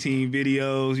 18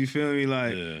 videos, you feel me?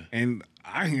 Like, Yeah. and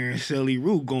I hear Silly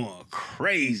Root going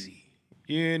crazy.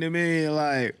 You know what I mean?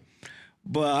 Like,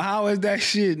 but how is that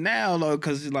shit now, though?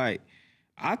 Because, like,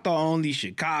 I thought only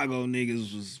Chicago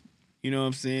niggas was, you know what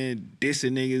I'm saying,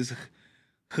 dissing niggas'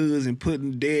 hoods and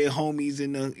putting dead homies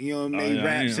in the, you know what I mean,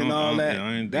 raps and all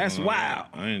that. That's wild.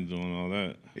 I ain't doing all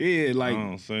that. Yeah, like, I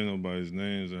don't say nobody's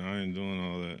names, and I ain't doing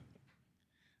all that.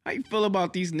 how you feel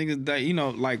about these niggas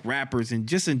that, like rappers and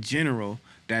just in general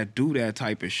that do that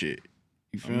type of shit?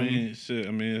 You feel me? Shit,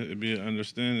 it'd be an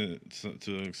understanding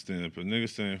to an extent. If a nigga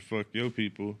saying fuck your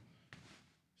people,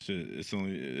 shit, it's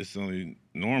only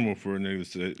normal for a nigga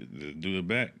to do it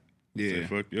back. Yeah. Say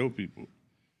fuck your people.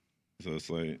 So it's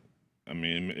like, to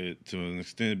an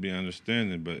extent, it'd be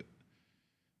understanding, but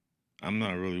I'm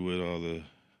not really with all the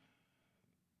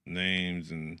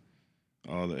names and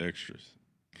all the extras.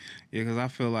 Yeah, because I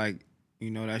feel like,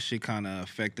 that shit kind of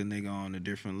affect a nigga on a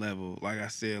different level. Like I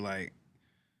said, like,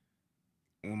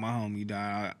 when my homie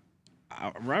died,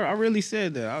 I really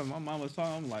said that. My mom was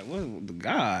talking, I'm like, what the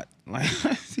God? Like,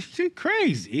 shit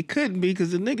crazy. It couldn't be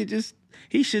because the nigga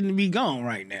he shouldn't be gone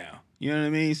right now. You know what I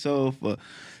mean? So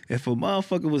if a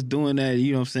motherfucker was doing that,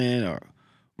 you know what I'm saying, or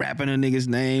rapping the niggas'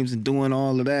 names and doing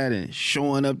all of that and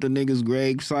showing up the niggas'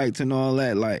 grave sites and all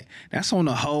that, like, that's on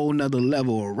a whole nother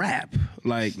level of rap.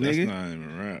 Like, that's nigga. Not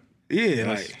even rap. Yeah,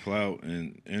 that's like clout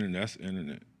and internet. That's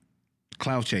internet.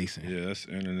 Clout chasing. Yeah, that's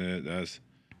internet. That's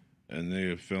a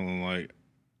nigga feeling like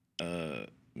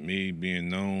me being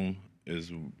known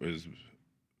is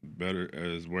better,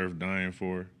 is worth dying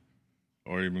for,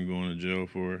 or even going to jail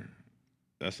for.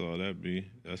 That's all that be.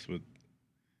 That's what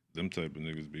them type of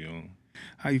niggas be on.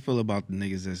 How you feel about the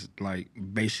niggas that's like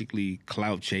basically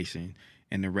clout chasing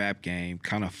in the rap game,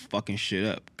 kind of fucking shit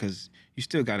up? Because you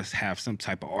still got to have some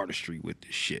type of artistry with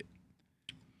this shit.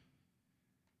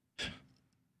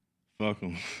 Fuck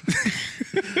them.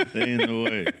 They ain't no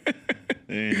way.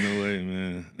 They ain't no way,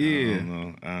 man. Yeah. I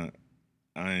don't know.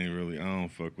 I ain't really. I don't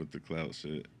fuck with the clout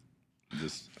shit. I'm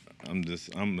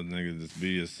a nigga. Just be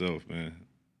yourself, man.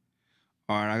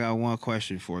 All right, I got one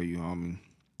question for you, homie.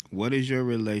 What is your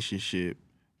relationship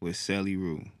with Celly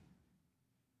Rue?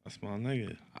 That's my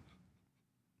nigga.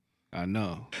 I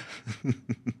know.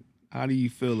 How do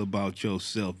you feel about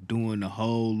yourself doing the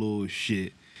whole little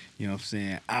shit? You know what I'm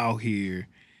saying? Out here.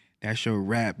 That's your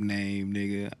rap name,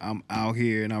 nigga. I'm out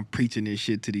here and I'm preaching this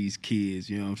shit to these kids.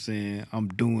 You know what I'm saying? I'm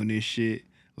doing this shit.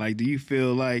 Like, do you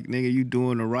feel like, nigga, you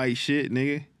doing the right shit,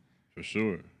 nigga? For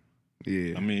sure.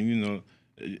 Yeah.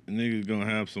 Niggas gonna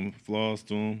have some flaws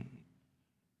to them,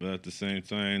 but at the same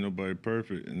time, ain't nobody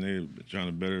perfect, and they trying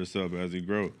to better themselves as they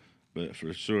grow. But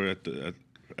for sure,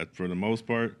 for the most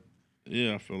part,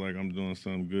 yeah, I feel like I'm doing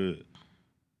something good.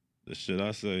 The shit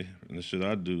I say and the shit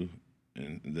I do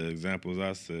and the examples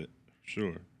I set,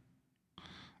 sure.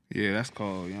 Yeah, that's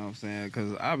cool, you know what I'm saying?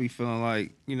 Because I be feeling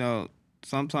like,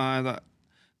 sometimes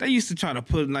they used to try to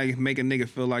make a nigga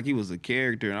feel like he was a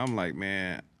character, and I'm like,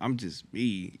 man, I'm just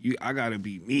me. I gotta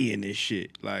be me in this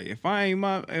shit. Like, if I ain't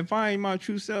my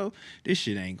true self, this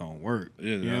shit ain't gonna work.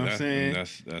 Yeah, you know what I'm saying?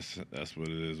 That's what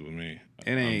it is with me.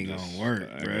 It ain't gonna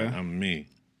work, bro. I'm me.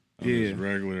 I'm just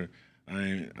regular. I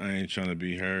ain't trying to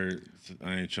be heard.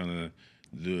 I ain't trying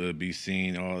to be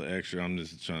seen all the extra. I'm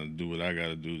just trying to do what I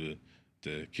gotta do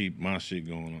to keep my shit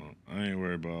going on. I ain't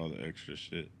worried about all the extra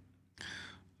shit.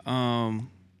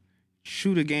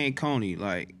 Shooter Gang Coney,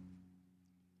 like,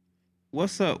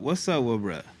 what's up with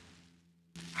bruh?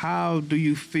 How do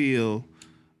you feel,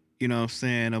 you know what I'm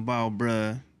saying, about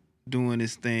bruh doing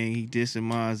this thing? He dissing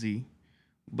Mozzie,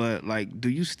 but, like, do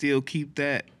you still keep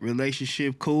that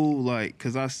relationship cool? Like,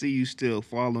 because I see you still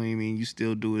following him and you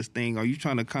still do his thing. Are you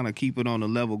trying to kind of keep it on a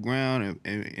level ground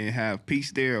and have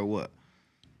peace there, or what?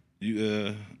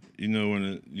 When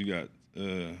you got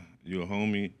you a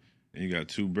homie and you got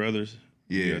two brothers,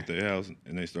 you at their house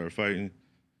and they start fighting.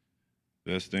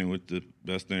 Best thing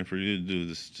for you to do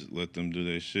is just let them do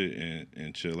their shit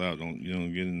and chill out. You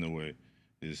don't get in the way.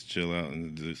 Just chill out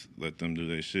and just let them do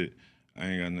their shit. I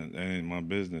ain't got nothing. That ain't my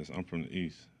business. I'm from the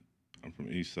East. I'm from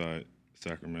East Side,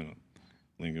 Sacramento,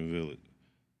 Lincoln Village.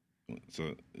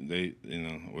 So they,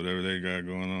 whatever they got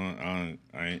going on,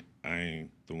 I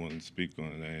ain't the one to speak on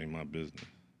it. That ain't my business.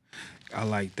 I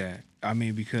like that. I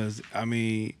mean, because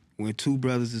when two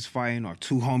brothers is fighting or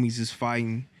two homies is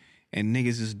fighting and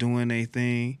niggas is doing their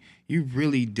thing, you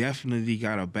really definitely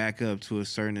gotta back up to a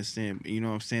certain extent. You know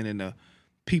what I'm saying? And the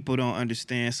people don't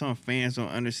understand. Some fans don't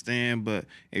understand. But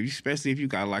especially if you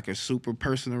got like a super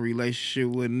personal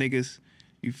relationship with niggas,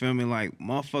 you feel me? Like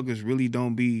motherfuckers really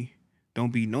don't be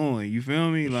knowing. You feel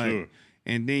me? Like, sure.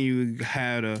 and then you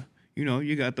have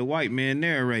you got the white man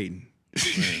narrating.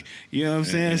 You know what I'm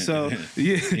saying? So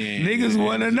yeah, niggas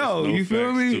want to know. You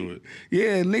feel me?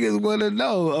 Yeah, niggas want to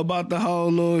know about the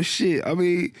whole little shit. I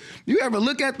mean, you ever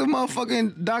look at the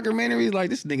motherfucking documentaries like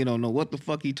this nigga don't know what the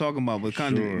fuck he talking about, but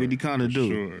he kind of do.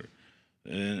 Sure.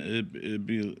 And it'd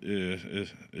be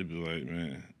like,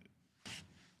 man,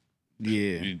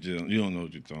 yeah, you don't know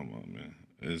what you're talking about, man.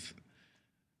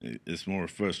 It's more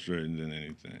frustrating than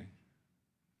anything.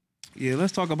 Yeah,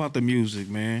 let's talk about the music,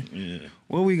 man. Yeah.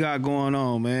 What we got going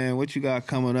on, man? What you got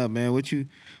coming up, man? What you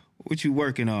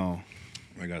working on?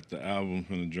 I got the album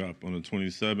finna drop on the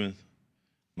 27th.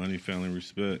 Money, Family,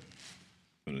 Respect.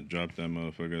 Finna drop that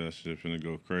motherfucker. That shit finna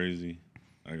go crazy.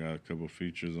 I got a couple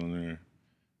features on there.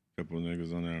 A couple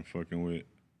niggas on there I'm fucking with.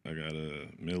 I got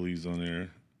Millie's on there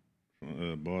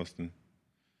from Boston.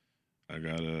 I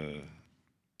got of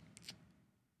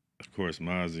course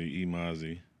Mozzie,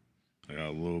 Mozzie. I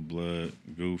got Lil Blood,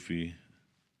 Goofy.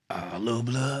 Lil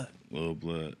Blood. Lil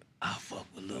Blood. I fuck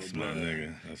with Lil That's Blood. my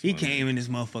nigga. He came in this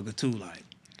motherfucker too, like,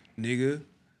 nigga,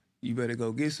 you better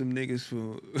go get some niggas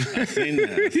for. I seen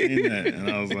that.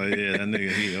 And I was like, yeah, that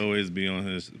nigga, he always be on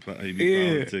he be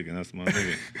politicking. That's my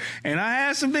nigga. And I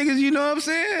had some niggas, you know what I'm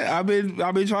saying? I've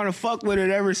been trying to fuck with it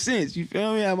ever since. You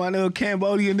feel me? I had my little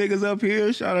Cambodian niggas up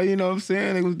here. Shout out, you know what I'm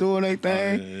saying? They was doing their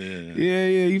thing. Yeah,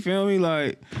 you feel me?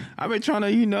 Like, I've been trying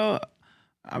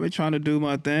to do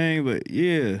my thing, but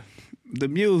yeah, the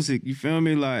music, you feel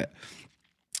me? Like,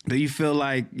 do you feel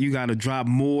like you got to drop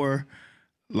more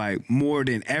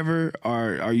than ever,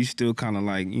 or are you still kind of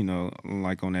like, you know,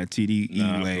 like on that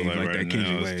TDE wave, like that right Kendrick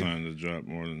now wave? It's time to drop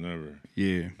more than ever.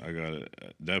 Yeah, I got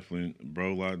it definitely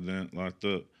locked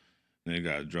up. Then it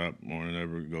got to drop more than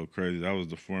ever, go crazy. That was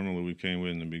the formula we came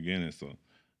with in the beginning, so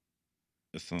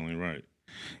it's only right.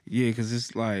 Yeah, because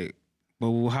it's like,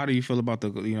 but how do you feel about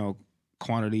the, you know,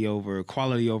 quality over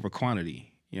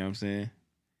quantity? You know what I'm saying?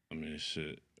 I mean,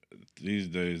 shit. These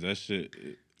days, that shit,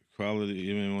 quality,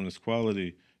 even when it's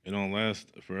quality, it don't last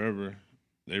forever.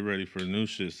 They ready for new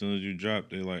shit. As soon as you drop,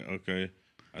 they like, okay,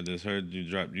 I just heard you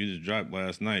just dropped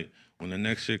last night. When the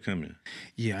next shit coming?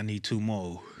 Yeah, I need 2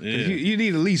 more. Yeah. You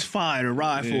need at least 5 to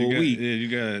ride for a week.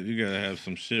 Yeah, you gotta have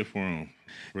some shit for them.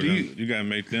 You gotta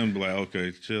make them be like,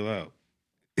 okay, chill out.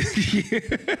 Yeah.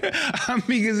 I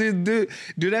mean, cause it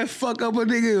do that fuck up a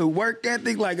nigga work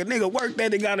ethic? Like a nigga work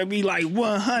ethic gotta be like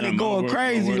 100 going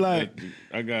crazy. Like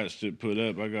I got shit put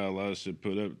up. I got a lot of shit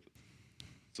put up.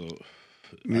 So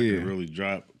I can really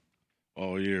drop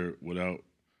all year without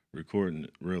recording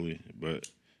it, really. But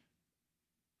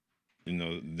you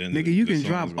know, then nigga, you can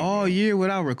drop all year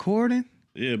without recording?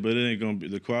 Yeah, but it ain't gonna be,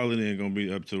 the quality ain't gonna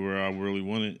be up to where I really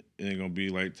want it. It ain't gonna be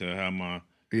like to how my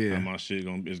shit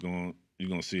is gonna. You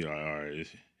gonna see, all right,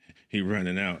 he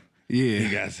running out.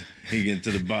 Yeah, he getting to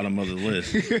the bottom of the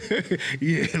list.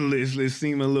 Yeah, list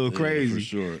seem a little crazy. For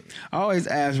sure. I always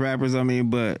ask rappers, I mean,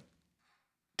 but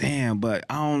I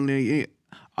don't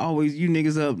always you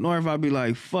niggas up north. I be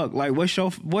like, fuck, like what's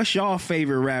y'all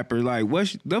favorite rapper? Like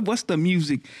what's the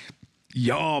music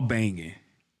y'all banging?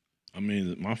 I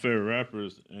mean, my favorite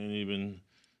rappers ain't even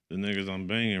the niggas I'm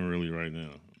banging really right now.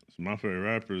 So my favorite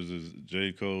rappers is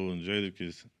J. Cole and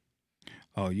Jadakiss.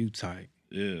 Oh, you tight.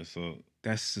 Yeah, so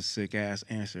that's a sick ass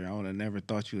answer. I would have never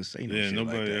thought you would say no shit like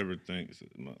that. Yeah, nobody ever thinks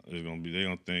it's gonna be. They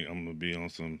don't think I'm gonna be on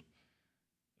some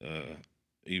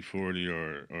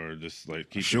E40 or just like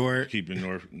keeping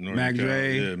North Mac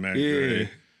Dre. Yeah, Mac Dre.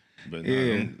 But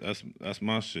that's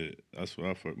my shit. That's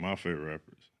what my favorite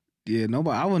rappers. Yeah,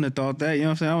 nobody. I wouldn't have thought that. You know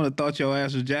what I'm saying? I wouldn't have thought your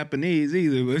ass was Japanese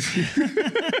either. But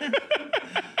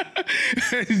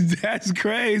that's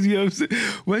crazy. You know what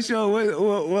I'm saying?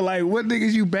 What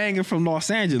niggas you banging from Los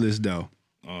Angeles though?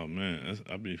 Oh man,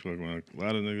 I be fucking with a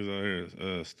lot of niggas out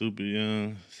here. Stupid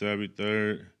Young, Savvy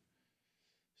Third.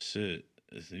 Shit,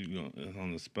 it's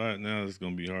on the spot now. It's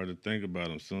gonna be hard to think about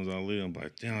him. As soon as I leave, I'm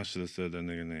like, damn, I should have said that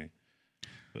nigga name.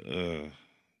 But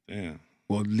damn.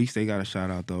 Well, at least they got a shout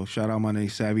out though. Shout out my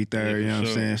nigga Savvy Third. You know what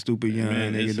I'm saying? Stupid Young,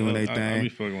 man, nigga doing their thing. I be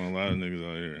fucking with a lot of niggas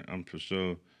out here. I'm for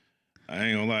sure. I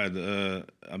ain't gonna lie,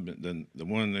 the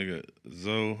one nigga,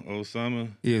 Zoe Osama.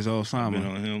 Yeah, it's Osama. I've been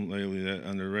on him lately. That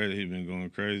underrated. He been going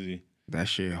crazy. That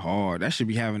shit hard. That should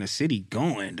be having a city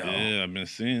going, though. Yeah, I've been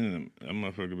seeing him. That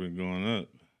motherfucker been going up.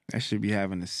 That should be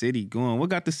having the city going. What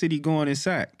got the city going in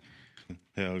Sac?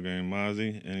 Hell Game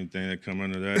Mozzie, anything that come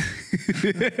under that.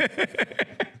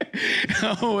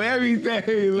 Oh, everything.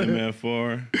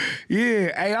 MF4.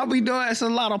 Yeah, hey, I'll be doing. It's a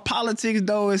lot of politics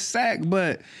though in Sac,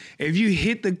 but if you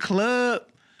hit the club,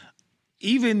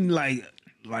 even like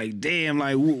damn,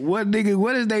 like what nigga,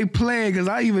 what is they playing? Because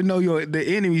I even know the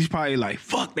enemy's probably like,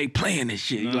 fuck, they playing this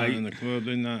shit. Nah, like in the club,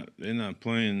 they're not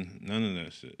playing none of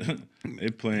that shit. They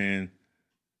playing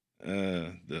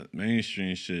the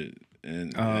mainstream shit,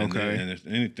 and if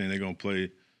anything, they're gonna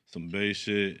play some bass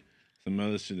shit, some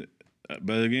other shit.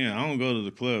 But again, I don't go to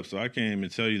the club, so I can't even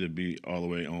tell you to be all the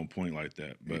way on point like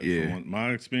that. But from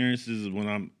my experiences, when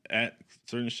I'm at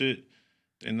certain shit,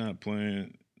 they're not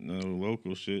playing no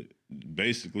local shit.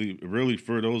 Basically, really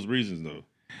for those reasons though.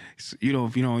 So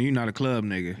you're not a club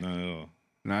nigga. Not at all.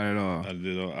 Not at all.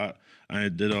 I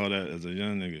did all that as a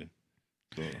young nigga.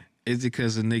 So is it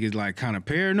because the niggas like kind of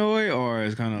paranoid, or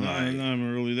it's kind of not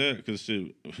even really that? Because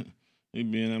shit, we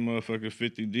be in that motherfucker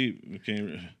 50 deep. We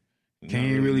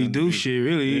can't really do shit,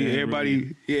 really.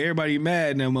 Yeah, everybody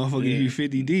mad now, motherfucker. You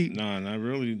 50 deep. Nah, not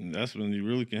really. That's when you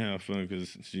really can have fun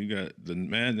because you got the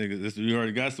mad niggas. You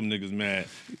already got some niggas mad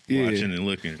watching and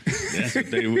looking. That's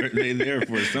what they there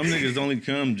for. Some niggas only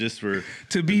come just for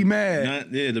to be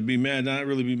mad. To be mad. Not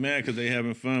really be mad because they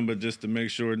having fun, but just to make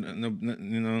sure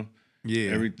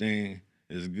everything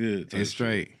is good. It's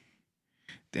straight.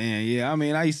 Damn, yeah. I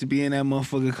mean, I used to be in that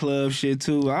motherfucking club shit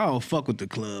too. I don't fuck with the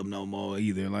club no more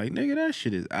either. Like, nigga, that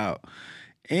shit is out.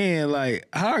 And like,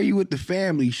 how are you with the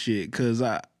family shit? Cause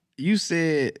you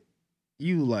said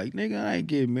you like, nigga, I ain't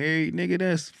getting married, nigga.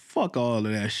 That's fuck all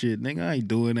of that shit, nigga. I ain't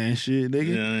doing that shit,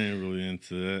 nigga. Yeah, I ain't really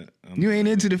into that. You ain't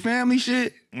into the family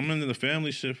shit? I'm into the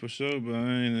family shit for sure, but I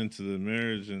ain't into the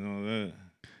marriage and all that.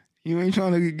 You ain't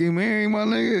trying to get married, my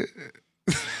nigga?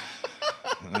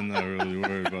 I'm not really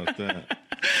worried about that.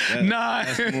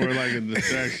 That's more like a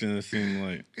distraction. It seemed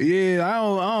like. Yeah, I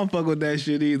don't fuck with that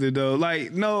shit either though.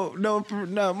 Like no,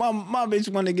 my bitch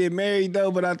want to get married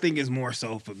though, but I think it's more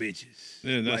so for bitches.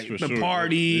 Yeah, that's like, for the sure. The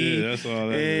party, yeah, that's all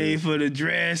that is. For the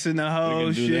dress and the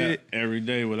whole shit. That every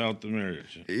day without the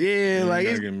marriage. Yeah, like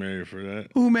I get married for that.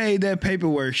 Who made that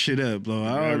paperwork shit up,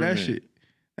 bro?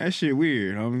 That shit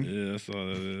weird, homie. Yeah, that's all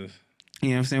that is. You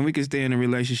know what I'm saying? We can stay in a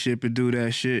relationship and do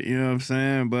that shit. You know what I'm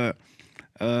saying? But.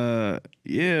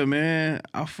 Yeah, man,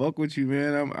 I fuck with you,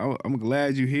 man. I'm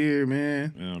glad you here,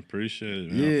 man. Man, I appreciate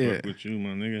it, man. Yeah. I fuck with you, my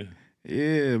nigga.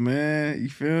 Yeah, man. You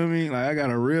feel me? Like, I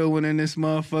got a real one in this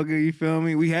motherfucker, you feel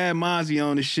me? We had Mozzie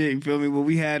on the shit, you feel me? But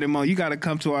we had him on. You got to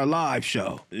come to our live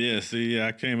show. Yeah, see,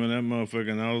 I came in that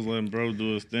motherfucker and I was letting bro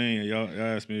do his thing. And y'all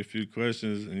asked me a few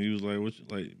questions and he was like,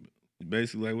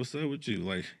 basically like, what's up with you?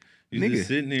 Like, you just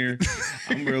sitting here.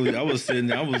 I was sitting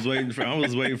there. I was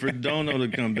waiting for Dono to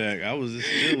come back. I was just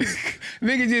chilling.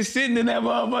 Nigga just sitting in that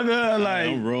motherfucker like.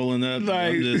 I'm rolling up.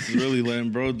 Like, I'm just really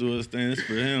letting bro do his thing. It's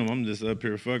for him. I'm just up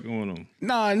here fucking with him.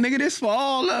 Nah, nigga, this for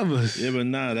all of us. Yeah, but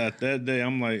nah, that day,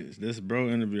 I'm like, this bro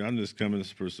interview, I'm just coming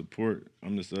for support.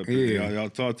 I'm just up here. Y'all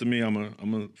talk to me, I'm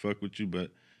gonna fuck with you,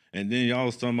 but. And then y'all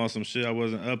was talking about some shit I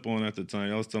wasn't up on at the time.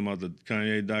 Y'all was talking about the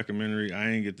Kanye documentary.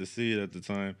 I ain't get to see it at the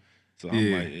time. So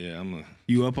I'm like,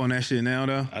 You up on that shit now,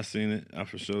 though? I seen it. I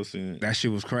for sure seen it. That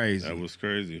shit was crazy. That was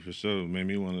crazy, for sure. Made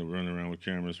me want to run around with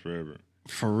cameras forever.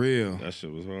 For real. That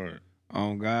shit was hard.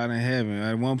 Oh, God in heaven.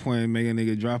 At one point, make a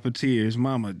nigga drop a tear. His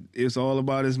mama. It's all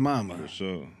about his mama. For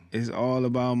sure. It's all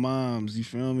about moms, you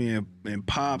feel me? And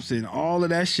pops and all of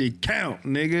that shit count,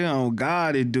 nigga. Oh,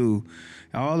 God, it do.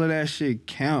 All of that shit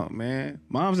count, man.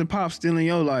 Moms and pops still in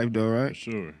your life, though, right? For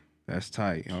sure. That's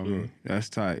tight, homie. That's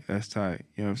tight. You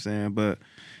know what I'm saying? But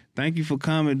thank you for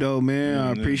coming, though, man.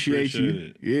 I appreciate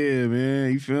you. Yeah,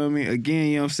 man. You feel me? Again,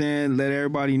 you know what I'm saying? Let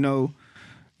everybody know, you know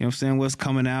what I'm saying, what's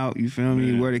coming out. You feel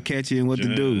me? Where to catch it and what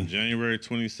to do. January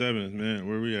 27th, man.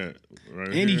 Where we at?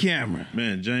 Right Any here? camera.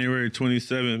 Man, January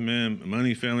 27th, man.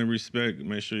 Money, family, respect.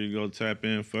 Make sure you go tap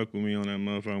in. Fuck with me on that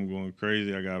motherfucker. I'm going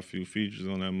crazy. I got a few features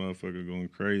on that motherfucker going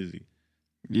crazy.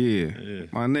 Yeah,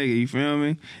 my nigga, you feel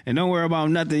me? And don't worry about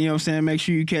nothing, you know what I'm saying? Make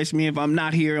sure you catch me if I'm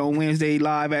not here on Wednesday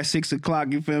live at 6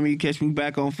 o'clock, you feel me? You catch me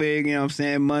back on Fig, you know what I'm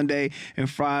saying? Monday and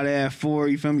Friday at 4,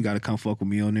 you feel me? You got to come fuck with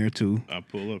me on there, too. I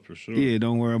pull up for sure. Yeah,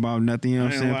 don't worry about nothing, you know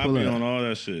what I'm saying? I be on all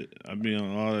that shit. I be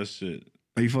on all that shit.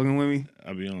 Are you fucking with me?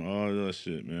 I be on all that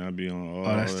shit, man. I be on all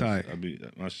that. Oh, that's tight.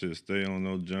 My shit stay on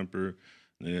no jumper.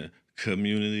 Yeah.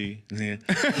 Community, yeah.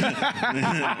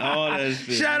 All that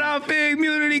shit. Shout out Fig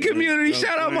Community.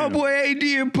 Shout out my boy AD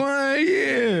and Pun.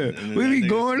 Yeah, we be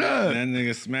going up. That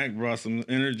nigga Smack brought some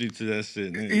energy to that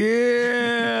shit, nigga.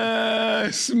 Yeah,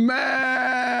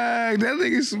 Smack. That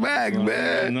nigga Smack,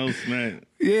 man. No Smack.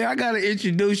 Yeah, I gotta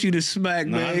introduce you to Smack,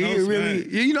 Nah, man. I know He really,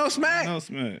 Smack. you know Smack? No,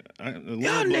 Smack.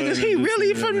 Y'all niggas, he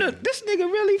really from this nigga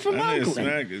really from Oakland.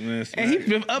 Smack, man. Smack And he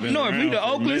from up been north. He around the for a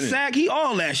Oakland minute. Sack. He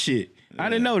all that shit. I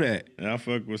didn't know that. Yeah, I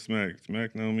fuck with Smack.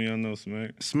 Smack know me. I know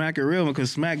Smack. Smack a real one,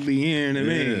 cause Smack be hearing to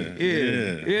me.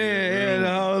 Yeah.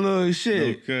 The whole little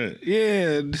shit. No cut.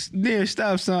 Yeah, near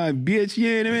stop sign, bitch.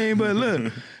 You know what I mean? But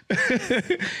look,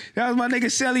 that was my nigga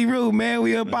Sally Rue, man.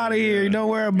 We up out of here. Don't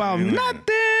worry about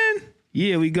nothing.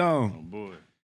 Yeah, we gone. Oh boy.